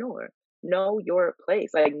entrepreneur. Know your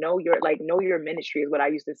place, know your ministry is what I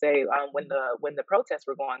used to say when the protests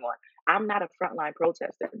were going on. I'm not a frontline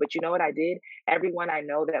protester, but you know what I did? Everyone I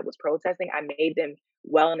know that was protesting, I made them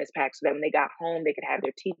wellness packs so that when they got home, they could have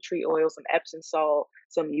their tea tree oil, some Epsom salt,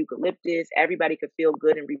 some eucalyptus. Everybody could feel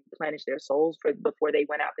good and replenish their souls for before they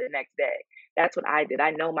went out the next day. That's what I did.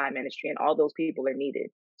 I know my ministry, and all those people are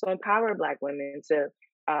needed. So empower Black women to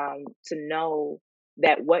know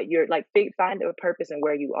that what you're like find a purpose in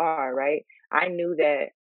where you are, right? I knew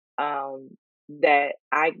that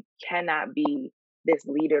I cannot be this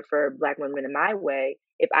leader for Black women in my way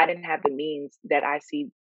if I didn't have the means that I see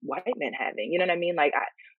white men having. You know what I mean?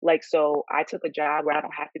 So I took a job where I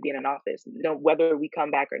don't have to be in an office. Whether we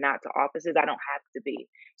come back or not to offices, I don't have to be.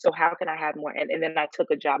 So how can I have more? And then I took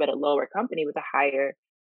a job at a lower company with a higher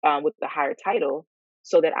title,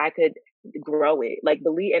 so that I could grow it. Like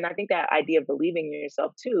believe, and I think that idea of believing in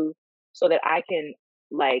yourself too, so that I can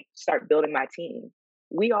like start building my team.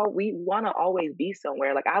 We want to always be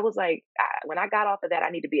somewhere. Like I was like, when I got off of that, I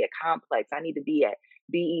need to be at Complex. I need to be at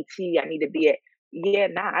BET. I need to be at yeah,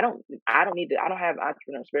 nah, I don't need to I don't have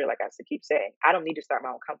entrepreneurial spirit like I keep saying. I don't need to start my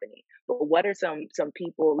own company. But what are some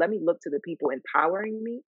people, let me look to the people empowering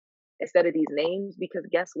me instead of these names because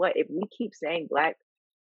guess what? If we keep saying black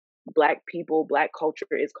people, black culture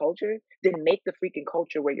is culture, then make the freaking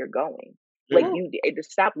culture where you're going. Like Mm. to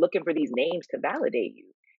stop looking for these names to validate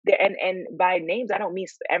you. And by names, I don't mean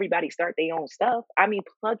everybody start their own stuff. I mean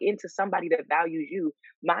plug into somebody that values you.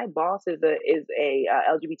 My boss is a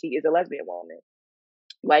LGBT is a lesbian woman,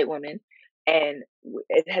 white woman, and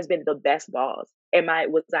it has been the best boss.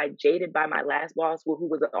 Was I jaded by my last boss, who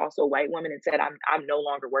was also a white woman, and said I'm no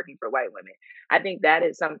longer working for white women? I think that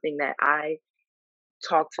is something that I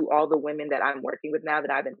talk to all the women that I'm working with now that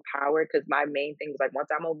I've empowered because my main thing was like once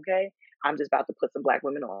I'm okay, I'm just about to put some black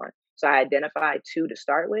women on. So I identified two to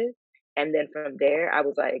start with. And then from there I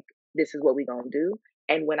was like, this is what we gonna do.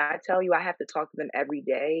 And when I tell you I have to talk to them every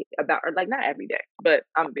day about or like not every day, but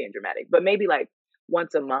I'm being dramatic, but maybe like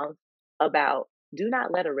once a month about do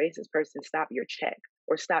not let a racist person stop your check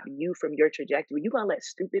or stop you from your trajectory. You're gonna let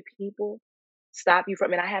stupid people stop you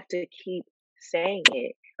from and I have to keep saying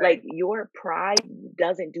it. Like your pride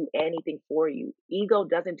doesn't do anything for you. Ego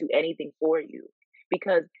doesn't do anything for you.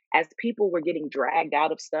 Because as people were getting dragged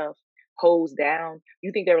out of stuff, hosed down,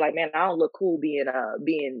 you think they were like, man, I don't look cool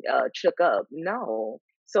being shook up. No.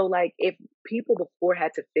 So like if people before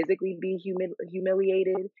had to physically be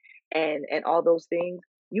humiliated and all those things,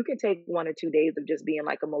 you can take 1 or 2 days of just being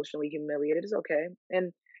like emotionally humiliated. It's okay.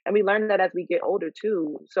 And we learn that as we get older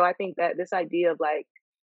too. So I think that this idea of like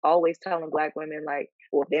always telling black women like,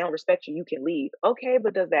 well, if they don't respect you, you can leave. Okay,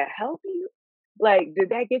 but does that help you? Like, did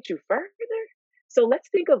that get you further? So let's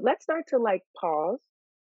start to like pause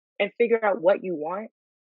and figure out what you want.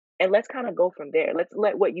 And let's kind of go from there. Let's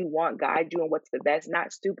let what you want guide you and what's the best,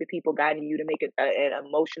 not stupid people guiding you to make an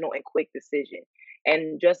emotional and quick decision.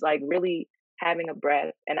 And just like really having a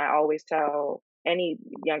breath. And I always tell any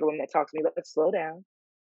younger woman that talks to me, let's slow down.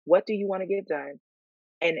 What do you want to get done?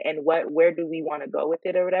 And where do we want to go with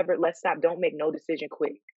it or whatever. Let's stop. Don't make no decision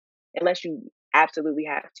quick unless you absolutely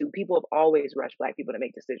have to. People have always rushed black people to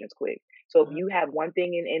make decisions quick. So if you have one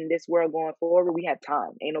thing in this world going forward, we have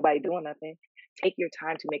time. Ain't nobody doing nothing. Take your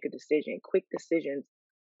time to make a decision. Quick decisions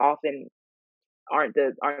often aren't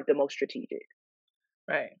the most strategic.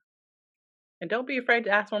 Right. And don't be afraid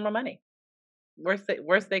to ask for more money. Worst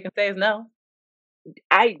they can say is no.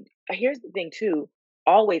 Here's the thing too.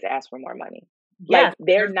 Always ask for more money. Yes, Like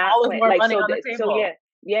they're there's not always more like money so on the so table.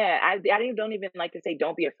 yeah. I don't even like to say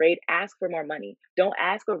don't be afraid. Ask for more money. Don't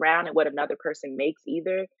ask around at what another person makes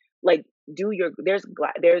either. Like there's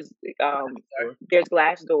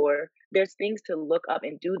Glassdoor. There's things to look up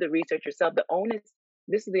and do the research yourself. The onus.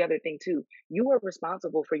 This is the other thing too. You are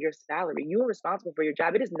responsible for your salary. You are responsible for your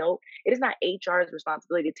job. It is not HR's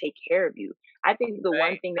responsibility to take care of you. I think the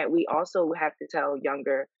one thing that we also have to tell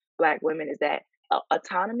younger black women is that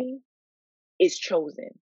autonomy is chosen.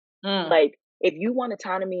 Like if you want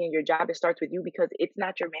autonomy in your job, it starts with you because it's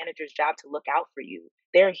not your manager's job to look out for you.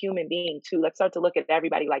 They're a human being too. Let's start to look at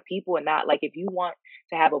everybody like people and not like if you want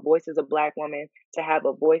to have a voice as a black woman, to have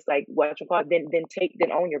a voice like what you call, then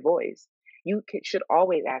own your voice. You should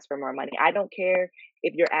always ask for more money. I don't care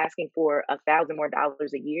if you're asking for $1,000 more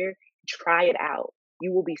a year. Try it out.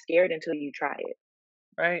 You will be scared until you try it.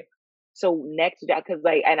 Right. So next job, because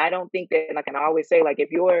like, and I don't think that like, and I always say like, if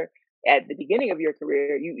you're at the beginning of your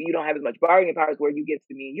career, you don't have as much bargaining power as where you get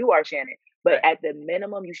to me and you are, Shannon. But at the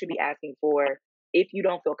minimum, you should be asking for, if you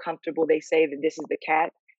don't feel comfortable, they say that this is the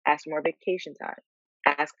cap, ask for more vacation time.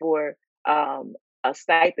 Ask for a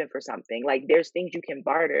stipend for something. Like there's things you can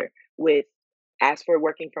barter with. Ask for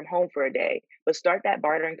working from home for a day, but start that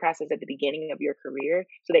bartering process at the beginning of your career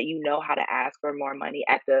so that you know how to ask for more money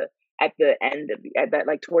at the end of at that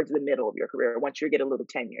like towards the middle of your career once you get a little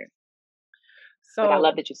tenure. So I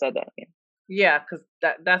love that you said that. Yeah, because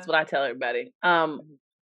that's what I tell everybody.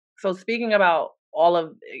 So speaking about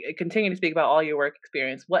continue to speak about all your work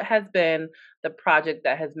experience, what has been the project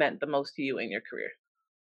that has meant the most to you in your career?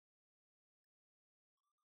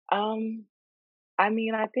 I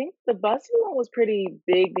mean, I think the busing one was pretty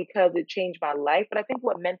big because it changed my life. But I think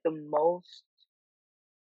what meant the most,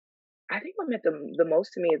 the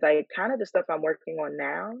most to me is like kind of the stuff I'm working on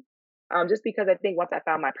now. Just because I think once I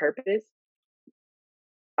found my purpose,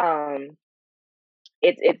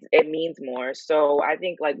 it means more. So I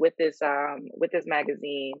think like with this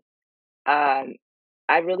magazine, um,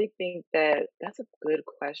 I really think that that's a good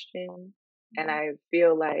question, and I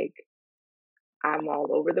feel like I'm all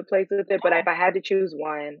over the place with it. But if I had to choose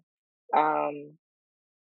um,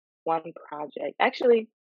 one project, actually,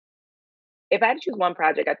 if I had to choose one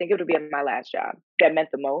project, I think it would be my last job that meant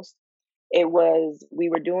the most. It was we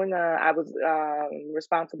were doing I was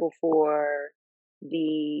responsible for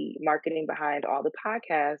the marketing behind all the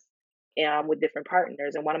podcasts with different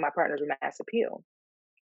partners, and one of my partners was Mass Appeal.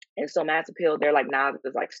 And so Mass Appeal, they're like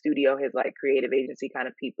Nas's like studio, his like creative agency kind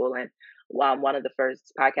of people. And one of the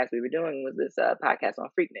first podcasts we were doing was this podcast on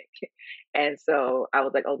Freaknik. And so I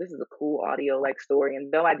was like, oh, this is a cool audio like story.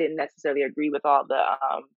 And though I didn't necessarily agree with all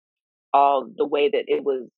the way that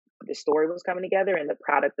the story was coming together and the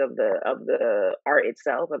product of the art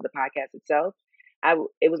itself, of the podcast itself,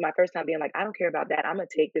 it was my first time being like, I don't care about that. I'm gonna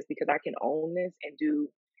take this because I can own this and do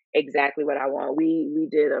exactly what I want. We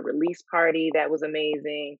did a release party that was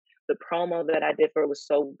amazing. The promo that I did for it was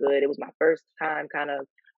so good. It was my first time kind of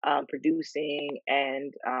producing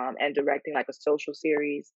and directing like a social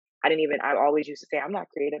series. I always used to say I'm not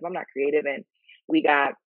creative, and we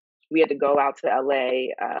got we had to go out to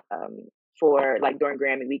LA for like during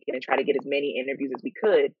Grammy weekend and try to get as many interviews as we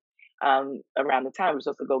could around the time. We were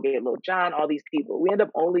supposed to go get Lil Jon, all these people. We ended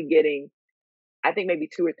up only getting, I think maybe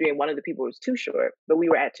two or three, and one of the people was Too Short, but we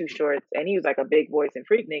were at Too Short's, and he was like a big voice in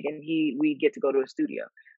Freaknik, and we get to go to a studio.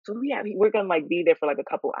 So we're gonna like be there for like a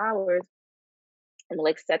couple hours and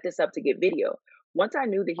like set this up to get video. Once I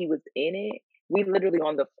knew that he was in it, we literally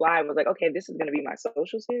on the fly was like, okay, this is gonna be my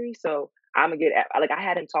social series. So I'm gonna get like I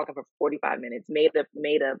had him talking for 45 minutes, made up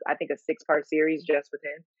I think a 6-part series just with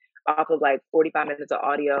him, off of like 45 minutes of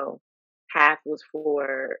audio. Half was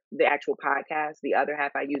for the actual podcast, the other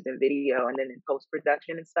half I used in video and then in post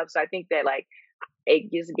production and stuff. So I think that like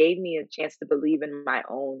it just gave me a chance to believe in my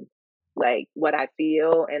own, like what I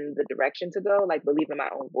feel and the direction to go, like believe in my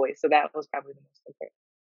own voice. So that was probably the most important.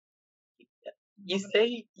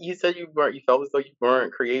 You said you felt as though you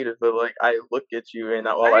weren't creative, but like I look at you and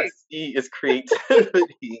all I Right. see is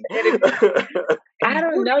creativity. I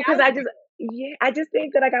don't know, because I just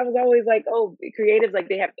think that like I was always like, oh, creatives like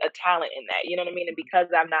they have a talent in that, you know what I mean? And because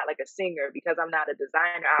I'm not like a singer, because I'm not a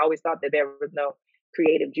designer, I always thought that there was no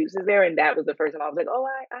creative juices there, and that was the first time I was like, oh,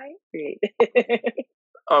 I create.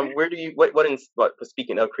 Where do you what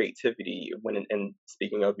speaking of creativity, and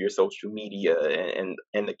speaking of your social media and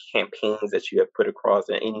the campaigns that you have put across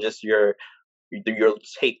and just your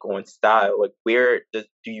take on style, like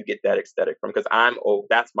do you get that aesthetic from? Because I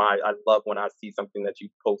love when I see something that you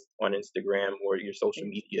post on Instagram or your social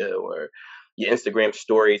media or your Instagram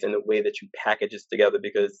stories and the way that you package it together,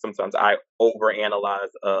 because sometimes I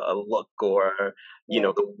overanalyze a look or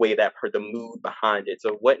Yeah. the way the mood behind it.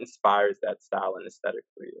 So what inspires that style and aesthetic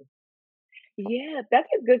for you? Yeah, that's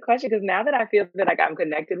a good question, because now that I feel that like I'm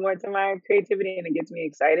connected more to my creativity and it gets me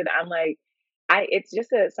excited, I'm like, it's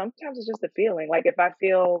just sometimes it's just a feeling. Like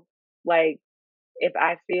like if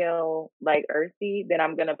I feel like earthy, then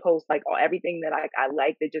I'm gonna post like everything that I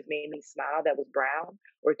like that just made me smile, that was brown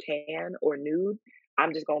or tan or nude.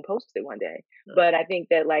 I'm just gonna post it one day. Yeah. But I think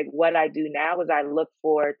that like what I do now is I look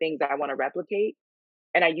for things that I want to replicate,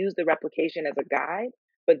 and I use the replication as a guide,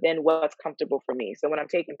 but then what's comfortable for me. So when I'm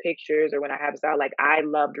taking pictures or when I have a style, like I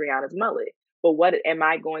loved Rihanna's mullet, but what am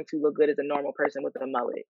I going to look good as a normal person with a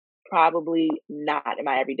mullet? Probably not in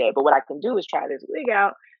my everyday. But what I can do is try this wig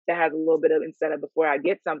out that has a little bit of incentive before I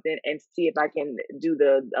get something, and see if I can do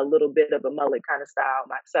a little bit of a mullet kind of style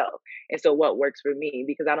myself. And so what works for me,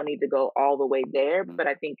 because I don't need to go all the way there, but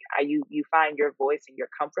I think you find your voice and your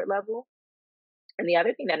comfort level. And the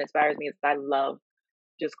other thing that inspires me is I love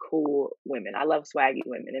just cool women. I love swaggy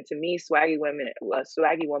women. And to me, a swaggy woman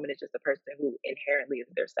is just a person who inherently is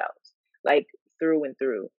themselves, like through and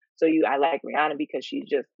through. So I like Rihanna because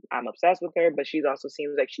I'm obsessed with her, but she's also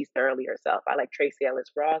seems like she's thoroughly herself. I like Tracy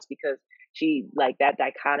Ellis Ross because she like that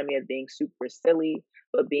dichotomy of being super silly,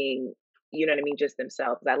 but being, you know what I mean, just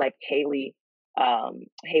themselves. I like Haley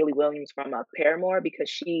Williams from Paramore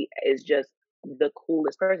because she is just the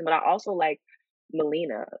coolest person. But I also like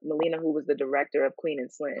Melina, who was the director of Queen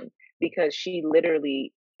and Slim, because she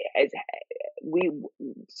literally is. We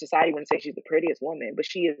Society wouldn't say she's the prettiest woman, but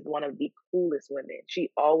she is one of the coolest women.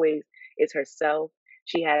 She always is herself.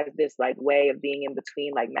 She has this like way of being in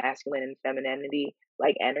between like masculine and femininity,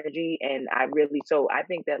 like energy. And I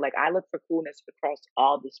think that like I look for coolness across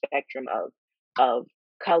all the spectrum of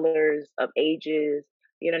colors, of ages.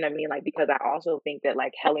 You know what I mean? Like, because I also think that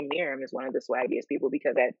like Helen Mirren is one of the swaggiest people,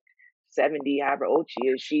 because at 70, however old she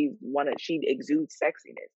is, she exudes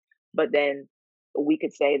sexiness. But then we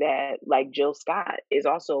could say that like Jill Scott is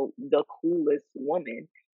also the coolest woman,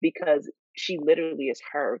 because she literally is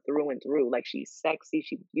her through and through. Like, she's sexy,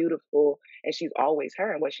 she's beautiful, and she's always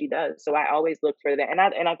her in what she does. So I always look for that. And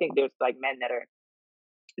I think there's like men that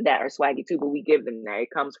are swaggy too, but we give them that. It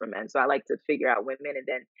comes from men. So I like to figure out women and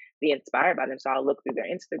then be inspired by them. So I'll look through their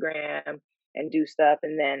Instagram and do stuff.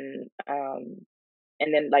 And then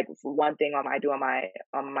like one thing on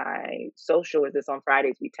my social is this: on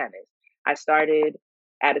Fridays we tennis. I started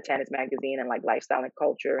at a tennis magazine and like lifestyle and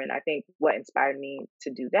culture. And I think what inspired me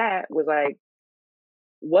to do that was like,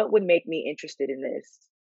 what would make me interested in this?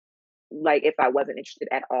 Like, if I wasn't interested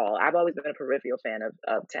at all. I've always been a peripheral fan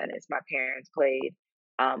of tennis. My parents played,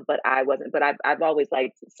 but I wasn't. But I've always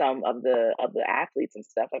liked some of the athletes and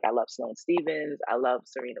stuff. Like, I love Sloane Stevens. I love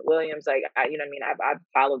Serena Williams. Like, you know what I mean? I've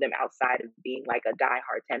followed them outside of being like a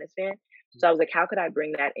diehard tennis fan. So I was like, how could I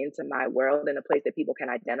bring that into my world in a place that people can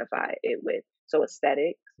identify it with? So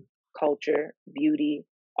aesthetics, culture, beauty,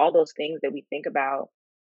 all those things that we think about.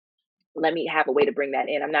 Let me have a way to bring that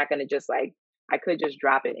in. I'm not going to just like, I could just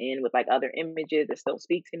drop it in with like other images that still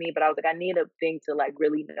speak to me, but I was like, I need a thing to like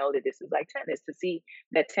really know that this is like tennis, to see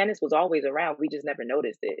that tennis was always around. We just never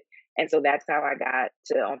noticed it. And so that's how I got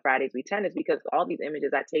to On Fridays We Tennis, because all these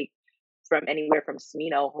images I take from anywhere from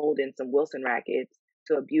Smino holding some Wilson rackets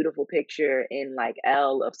to a beautiful picture in like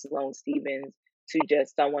L of Sloane Stevens to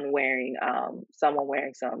just someone wearing some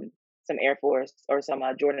Air Force or some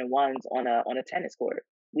Jordan 1s on a tennis court.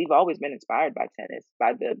 We've always been inspired by tennis,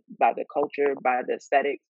 by the culture, by the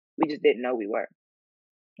aesthetics. We just didn't know we were.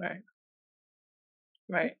 Right.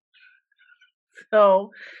 Right. So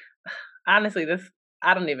honestly, there's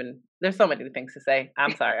so many things to say.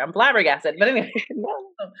 I'm sorry. I'm flabbergasted. But anyway.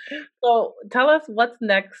 So tell us what's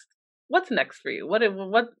next. What's next for you?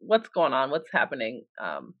 What's going on? What's happening?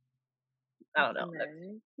 I don't know.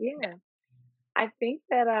 Yeah. I think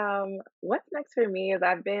that what's next for me is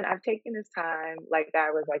I've taken this time, like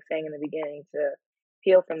I was like saying in the beginning, to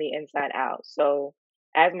heal from the inside out. So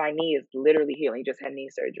as my knee is literally healing, just had knee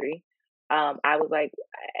surgery. I was like,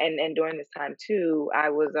 and during this time too, I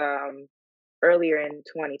was earlier in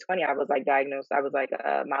 2020, I was like diagnosed. I was like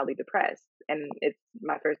mildly depressed, and it's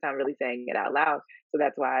my first time really saying it out loud. So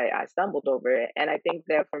that's why I stumbled over it. And I think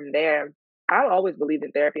that from there, I always believed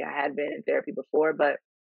in therapy. I had been in therapy before, but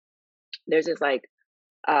there's just like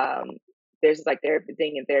um therapy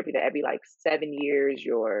thing in therapy that every like 7 years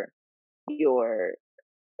your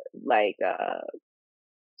like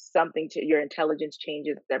something to your intelligence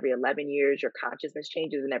changes, every 11 years your consciousness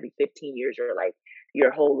changes, and every 15 years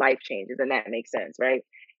your whole life changes. And that makes sense, right?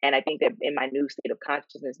 And I think that in my new state of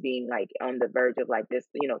consciousness, being like on the verge of like this,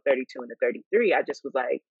 32 into 33, I just was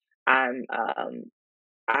like, I'm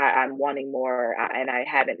wanting more, and I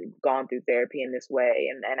haven't gone through therapy in this way.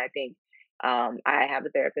 And I think I have a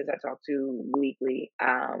therapist I talk to weekly,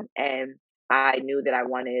 and I knew that I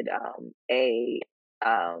wanted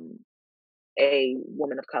a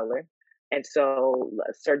woman of color, and so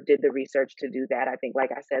did the research to do that. I think,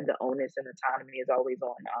 like I said, the onus and autonomy is always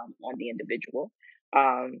on the individual.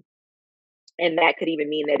 And that could even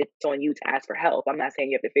mean that it's on you to ask for help. I'm not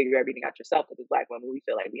saying you have to figure everything out yourself, because as Black women, we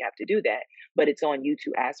feel like we have to do that. But it's on you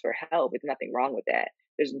to ask for help. There's nothing wrong with that.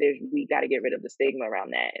 We got to get rid of the stigma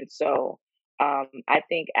around that. And so I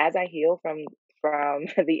think as I heal from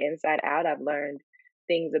the inside out, I've learned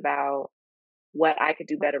things about what I could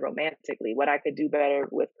do better romantically, what I could do better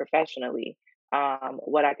with professionally,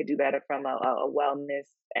 what I could do better from a wellness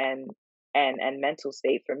and mental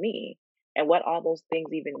state for me, and what all those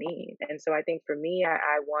things even mean. And so I think for me,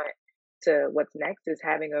 I want to, what's next is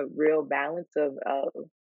having a real balance of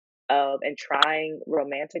and trying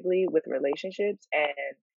romantically with relationships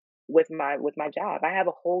and with my job. I have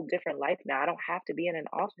a whole different life now. I don't have to be in an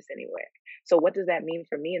office anywhere. So what does that mean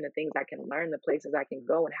for me, and the things I can learn, the places I can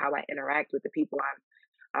go, and how I interact with the people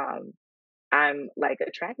I'm like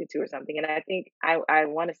attracted to or something. And I think I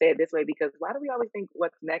want to say it this way, because why do we always think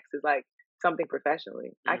what's next is like something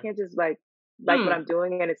professionally? I can't just like what I'm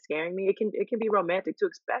doing and it's scaring me. It can be romantic too,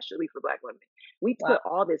 especially for Black women. We put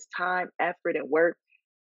all this time, effort, and work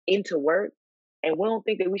into work, and we don't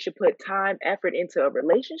think that we should put time, effort into a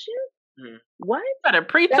relationship. What? Better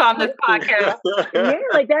preach on this podcast. Yeah,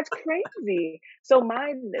 like that's crazy. So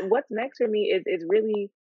what's next for me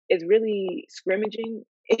is really scrimmaging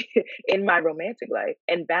in my romantic life,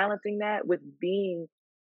 and balancing that with being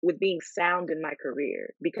sound in my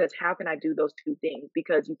career. Because how can I do those two things?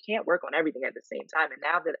 Because you can't work on everything at the same time. And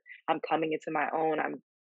now that I'm coming into my own, I'm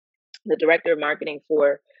the director of marketing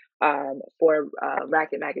for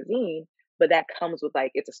Racket Magazine, but that comes with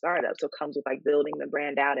like, it's a startup, so it comes with like building the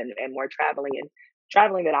brand out and more traveling and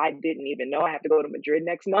traveling that I didn't even know. I have to go to Madrid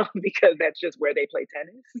next month because that's just where they play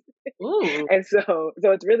tennis. Ooh. And so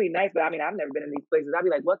it's really nice. But I mean, I've never been in these places. I'd be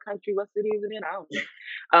like, what country, what city is it in? I don't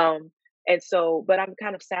know. And so, but I'm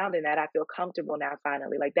kind of sounding that I feel comfortable now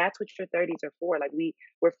finally. Like that's what your 30s are for. Like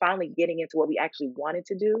we're finally getting into what we actually wanted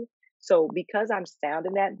to do. So because I'm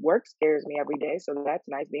sounding that, work scares me every day. So that's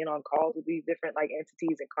nice being on calls with these different like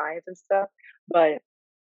entities and clients and stuff. But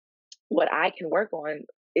what I can work on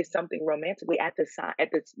is something romantically at this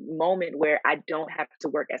moment where I don't have to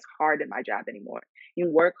work as hard in my job anymore. You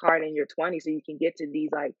work hard in your 20s so you can get to these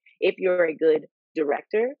like if you're a good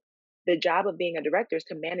director, the job of being a director is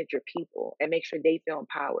to manage your people and make sure they feel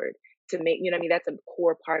empowered. To make you know what I mean that's a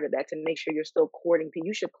core part of that to make sure you're still courting people.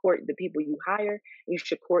 You should court the people you hire. You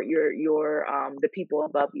should court your the people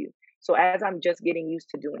above you. So as I'm just getting used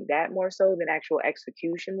to doing that more so than actual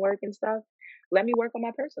execution work and stuff, let me work on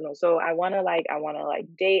my personal. So I wanna like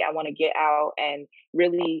date, I wanna get out and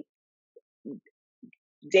really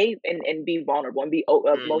date and be vulnerable and be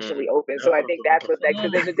emotionally open. So I think that's what that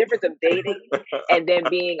because there's a difference of dating and then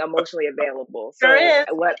being emotionally available. So There is.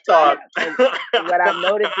 yeah, so what I've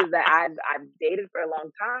noticed is that I've dated for a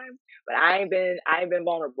long time, but I ain't been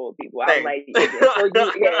vulnerable with people. I'm like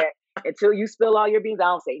until you spill all your beans, I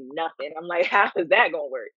don't say nothing. I'm like, how is that gonna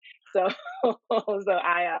work? So so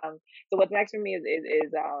what's next for me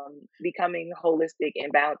is becoming holistic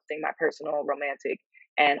and balancing my personal, romantic,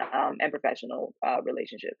 and professional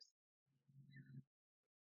relationships.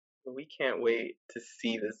 We can't wait to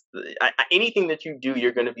see this. Anything that you do,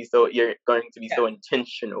 you're going to be so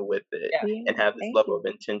intentional with it Yeah. and have this Thank level you. of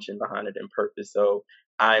intention behind it and purpose. So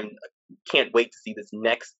I'm can't wait to see this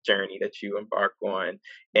next journey that you embark on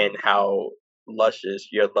and how luscious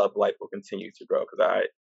your love life will continue to grow. Because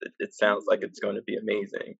it sounds like it's going to be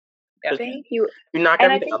amazing. Yeah. 'Cause Thank you. you knock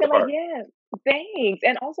And I everything think out that the like, park. yeah, thanks.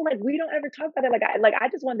 And also like we don't ever talk about it. I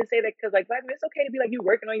just wanted to say that because like it's okay to be like you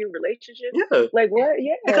working on your relationship. Yeah. Like what?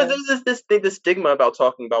 Because Yeah. there's this stigma about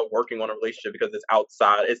talking about working on a relationship because it's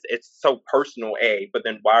outside. It's so personal, but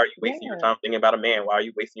then why are you wasting your Yeah. time thinking about a man? Why are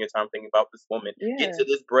you wasting your time thinking about this woman? Get Yeah. to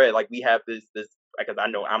this bread. Like we have this because I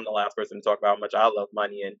know I'm the last person to talk about how much I love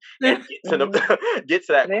money and get to Hmm. the get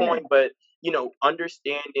to that Yeah. point. But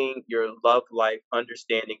understanding your love life,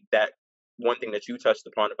 understanding that one thing that you touched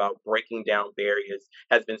upon about breaking down barriers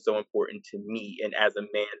has been so important to me and as a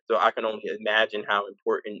man. So I can only imagine how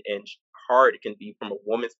important and hard it can be from a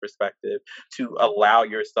woman's perspective to allow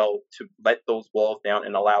yourself to let those walls down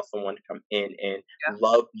and allow someone to come in and Yeah.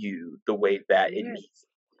 love you the way that Yeah.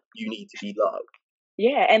 you need to be loved.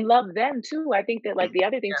 Yeah, and love them too. I think that like the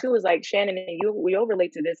other thing Yeah. too is like Shannon and you we all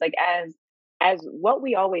relate to this. Like as what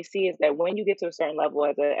we always see is that when you get to a certain level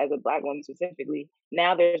as a black woman specifically,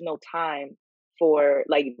 now there's no time for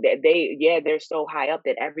like they're so high up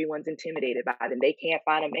that everyone's intimidated by them. They can't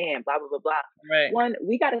find a man, blah blah blah blah. Right. One,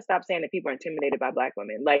 we got to stop saying that people are intimidated by black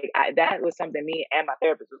women. Like that was something me and my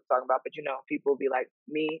therapist was talking about. But people be like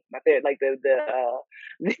me, my therapist, like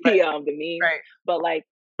Right. the memes. Right. But like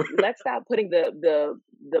let's stop putting the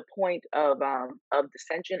point of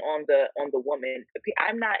dissension on the woman.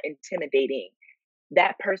 I'm not intimidating.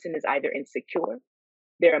 That person is either insecure,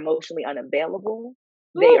 they're emotionally unavailable,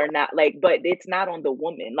 they Woo. are not like, but it's not on the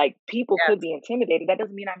woman. Like people Yes. could be intimidated. That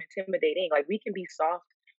doesn't mean I'm intimidating. Like we can be soft,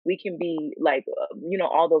 we can be like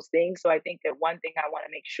all those things. So I think that one thing I want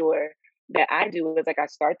to make sure that I do is like I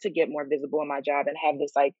start to get more visible in my job and have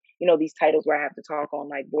this like these titles where I have to talk on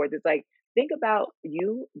like boards. It's like think about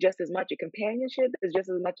you just as much. A companionship is just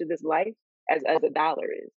as much of this life as a dollar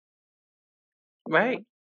is. Right.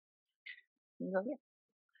 Yeah.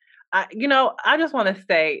 I just want to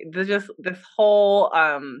say this whole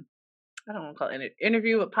I don't want to call it an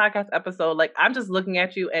interview, a podcast episode. Like I'm just looking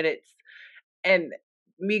at you, and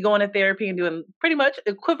me going to therapy and doing pretty much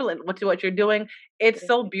equivalent to what you're doing. It's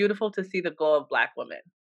so beautiful to see the glow of Black women,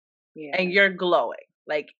 Yeah. and you're glowing.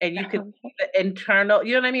 Like, and you can see the internal.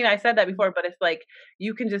 You know what I mean? I said that before, but it's like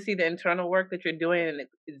you can just see the internal work that you're doing, and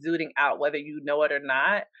it's exuding out, whether you know it or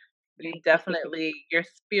not. You definitely, your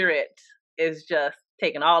spirit is just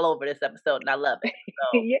taking all over this episode, and I love it.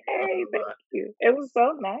 So, Yay, thank you. It was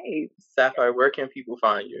so nice. Sapphire, where can people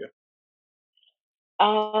find you?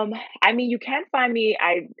 I mean, you can find me.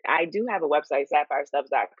 I do have a website,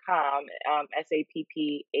 sapphirestubs.com.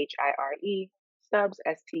 SAPPHIRE stubs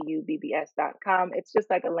STUBBS.com. It's just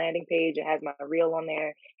like a landing page. It has my reel on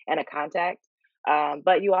there and a contact.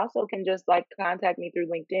 But you also can just like contact me through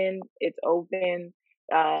LinkedIn. It's open.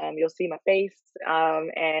 You'll see my face.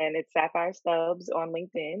 And it's Sapphire Stubbs on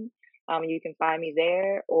LinkedIn. You can find me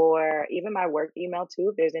there, or even my work email too.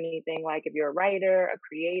 If there's anything like if you're a writer, a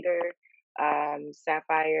creator,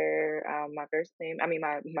 Sapphire, my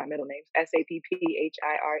my middle name,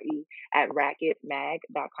 SAPPHIRE at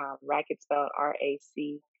racketmag.com. Racket spelled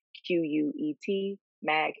RACQUET,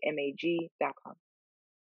 mag.com.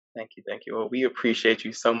 Thank you. Thank you. Well, we appreciate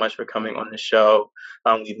you so much for coming on the show.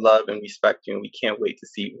 We love and respect you, and we can't wait to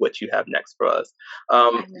see what you have next for us.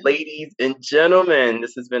 Ladies and gentlemen,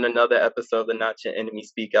 this has been another episode of the Not Your Enemy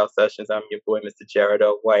Speak Out Sessions. I'm your boy, Mr. Jared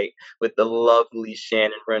L. White, with the lovely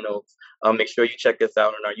Shannon Reynolds. Make sure you check us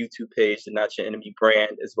out on our YouTube page, the Not Your Enemy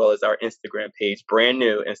Brand, as well as our Instagram page, brand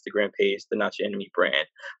new Instagram page, the Not Your Enemy Brand.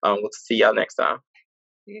 We'll see y'all next time.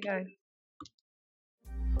 See you guys.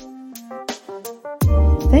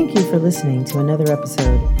 Thank you for listening to another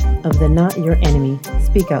episode of the Not Your Enemy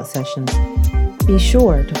Speak Out Sessions. Be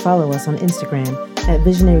sure to follow us on Instagram at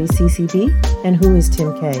VisionaryCCB and Who is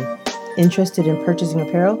Tim K. Interested in purchasing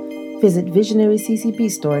apparel? Visit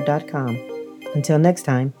visionaryccbstore.com. Until next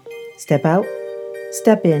time, step out,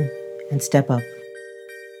 step in, and step up.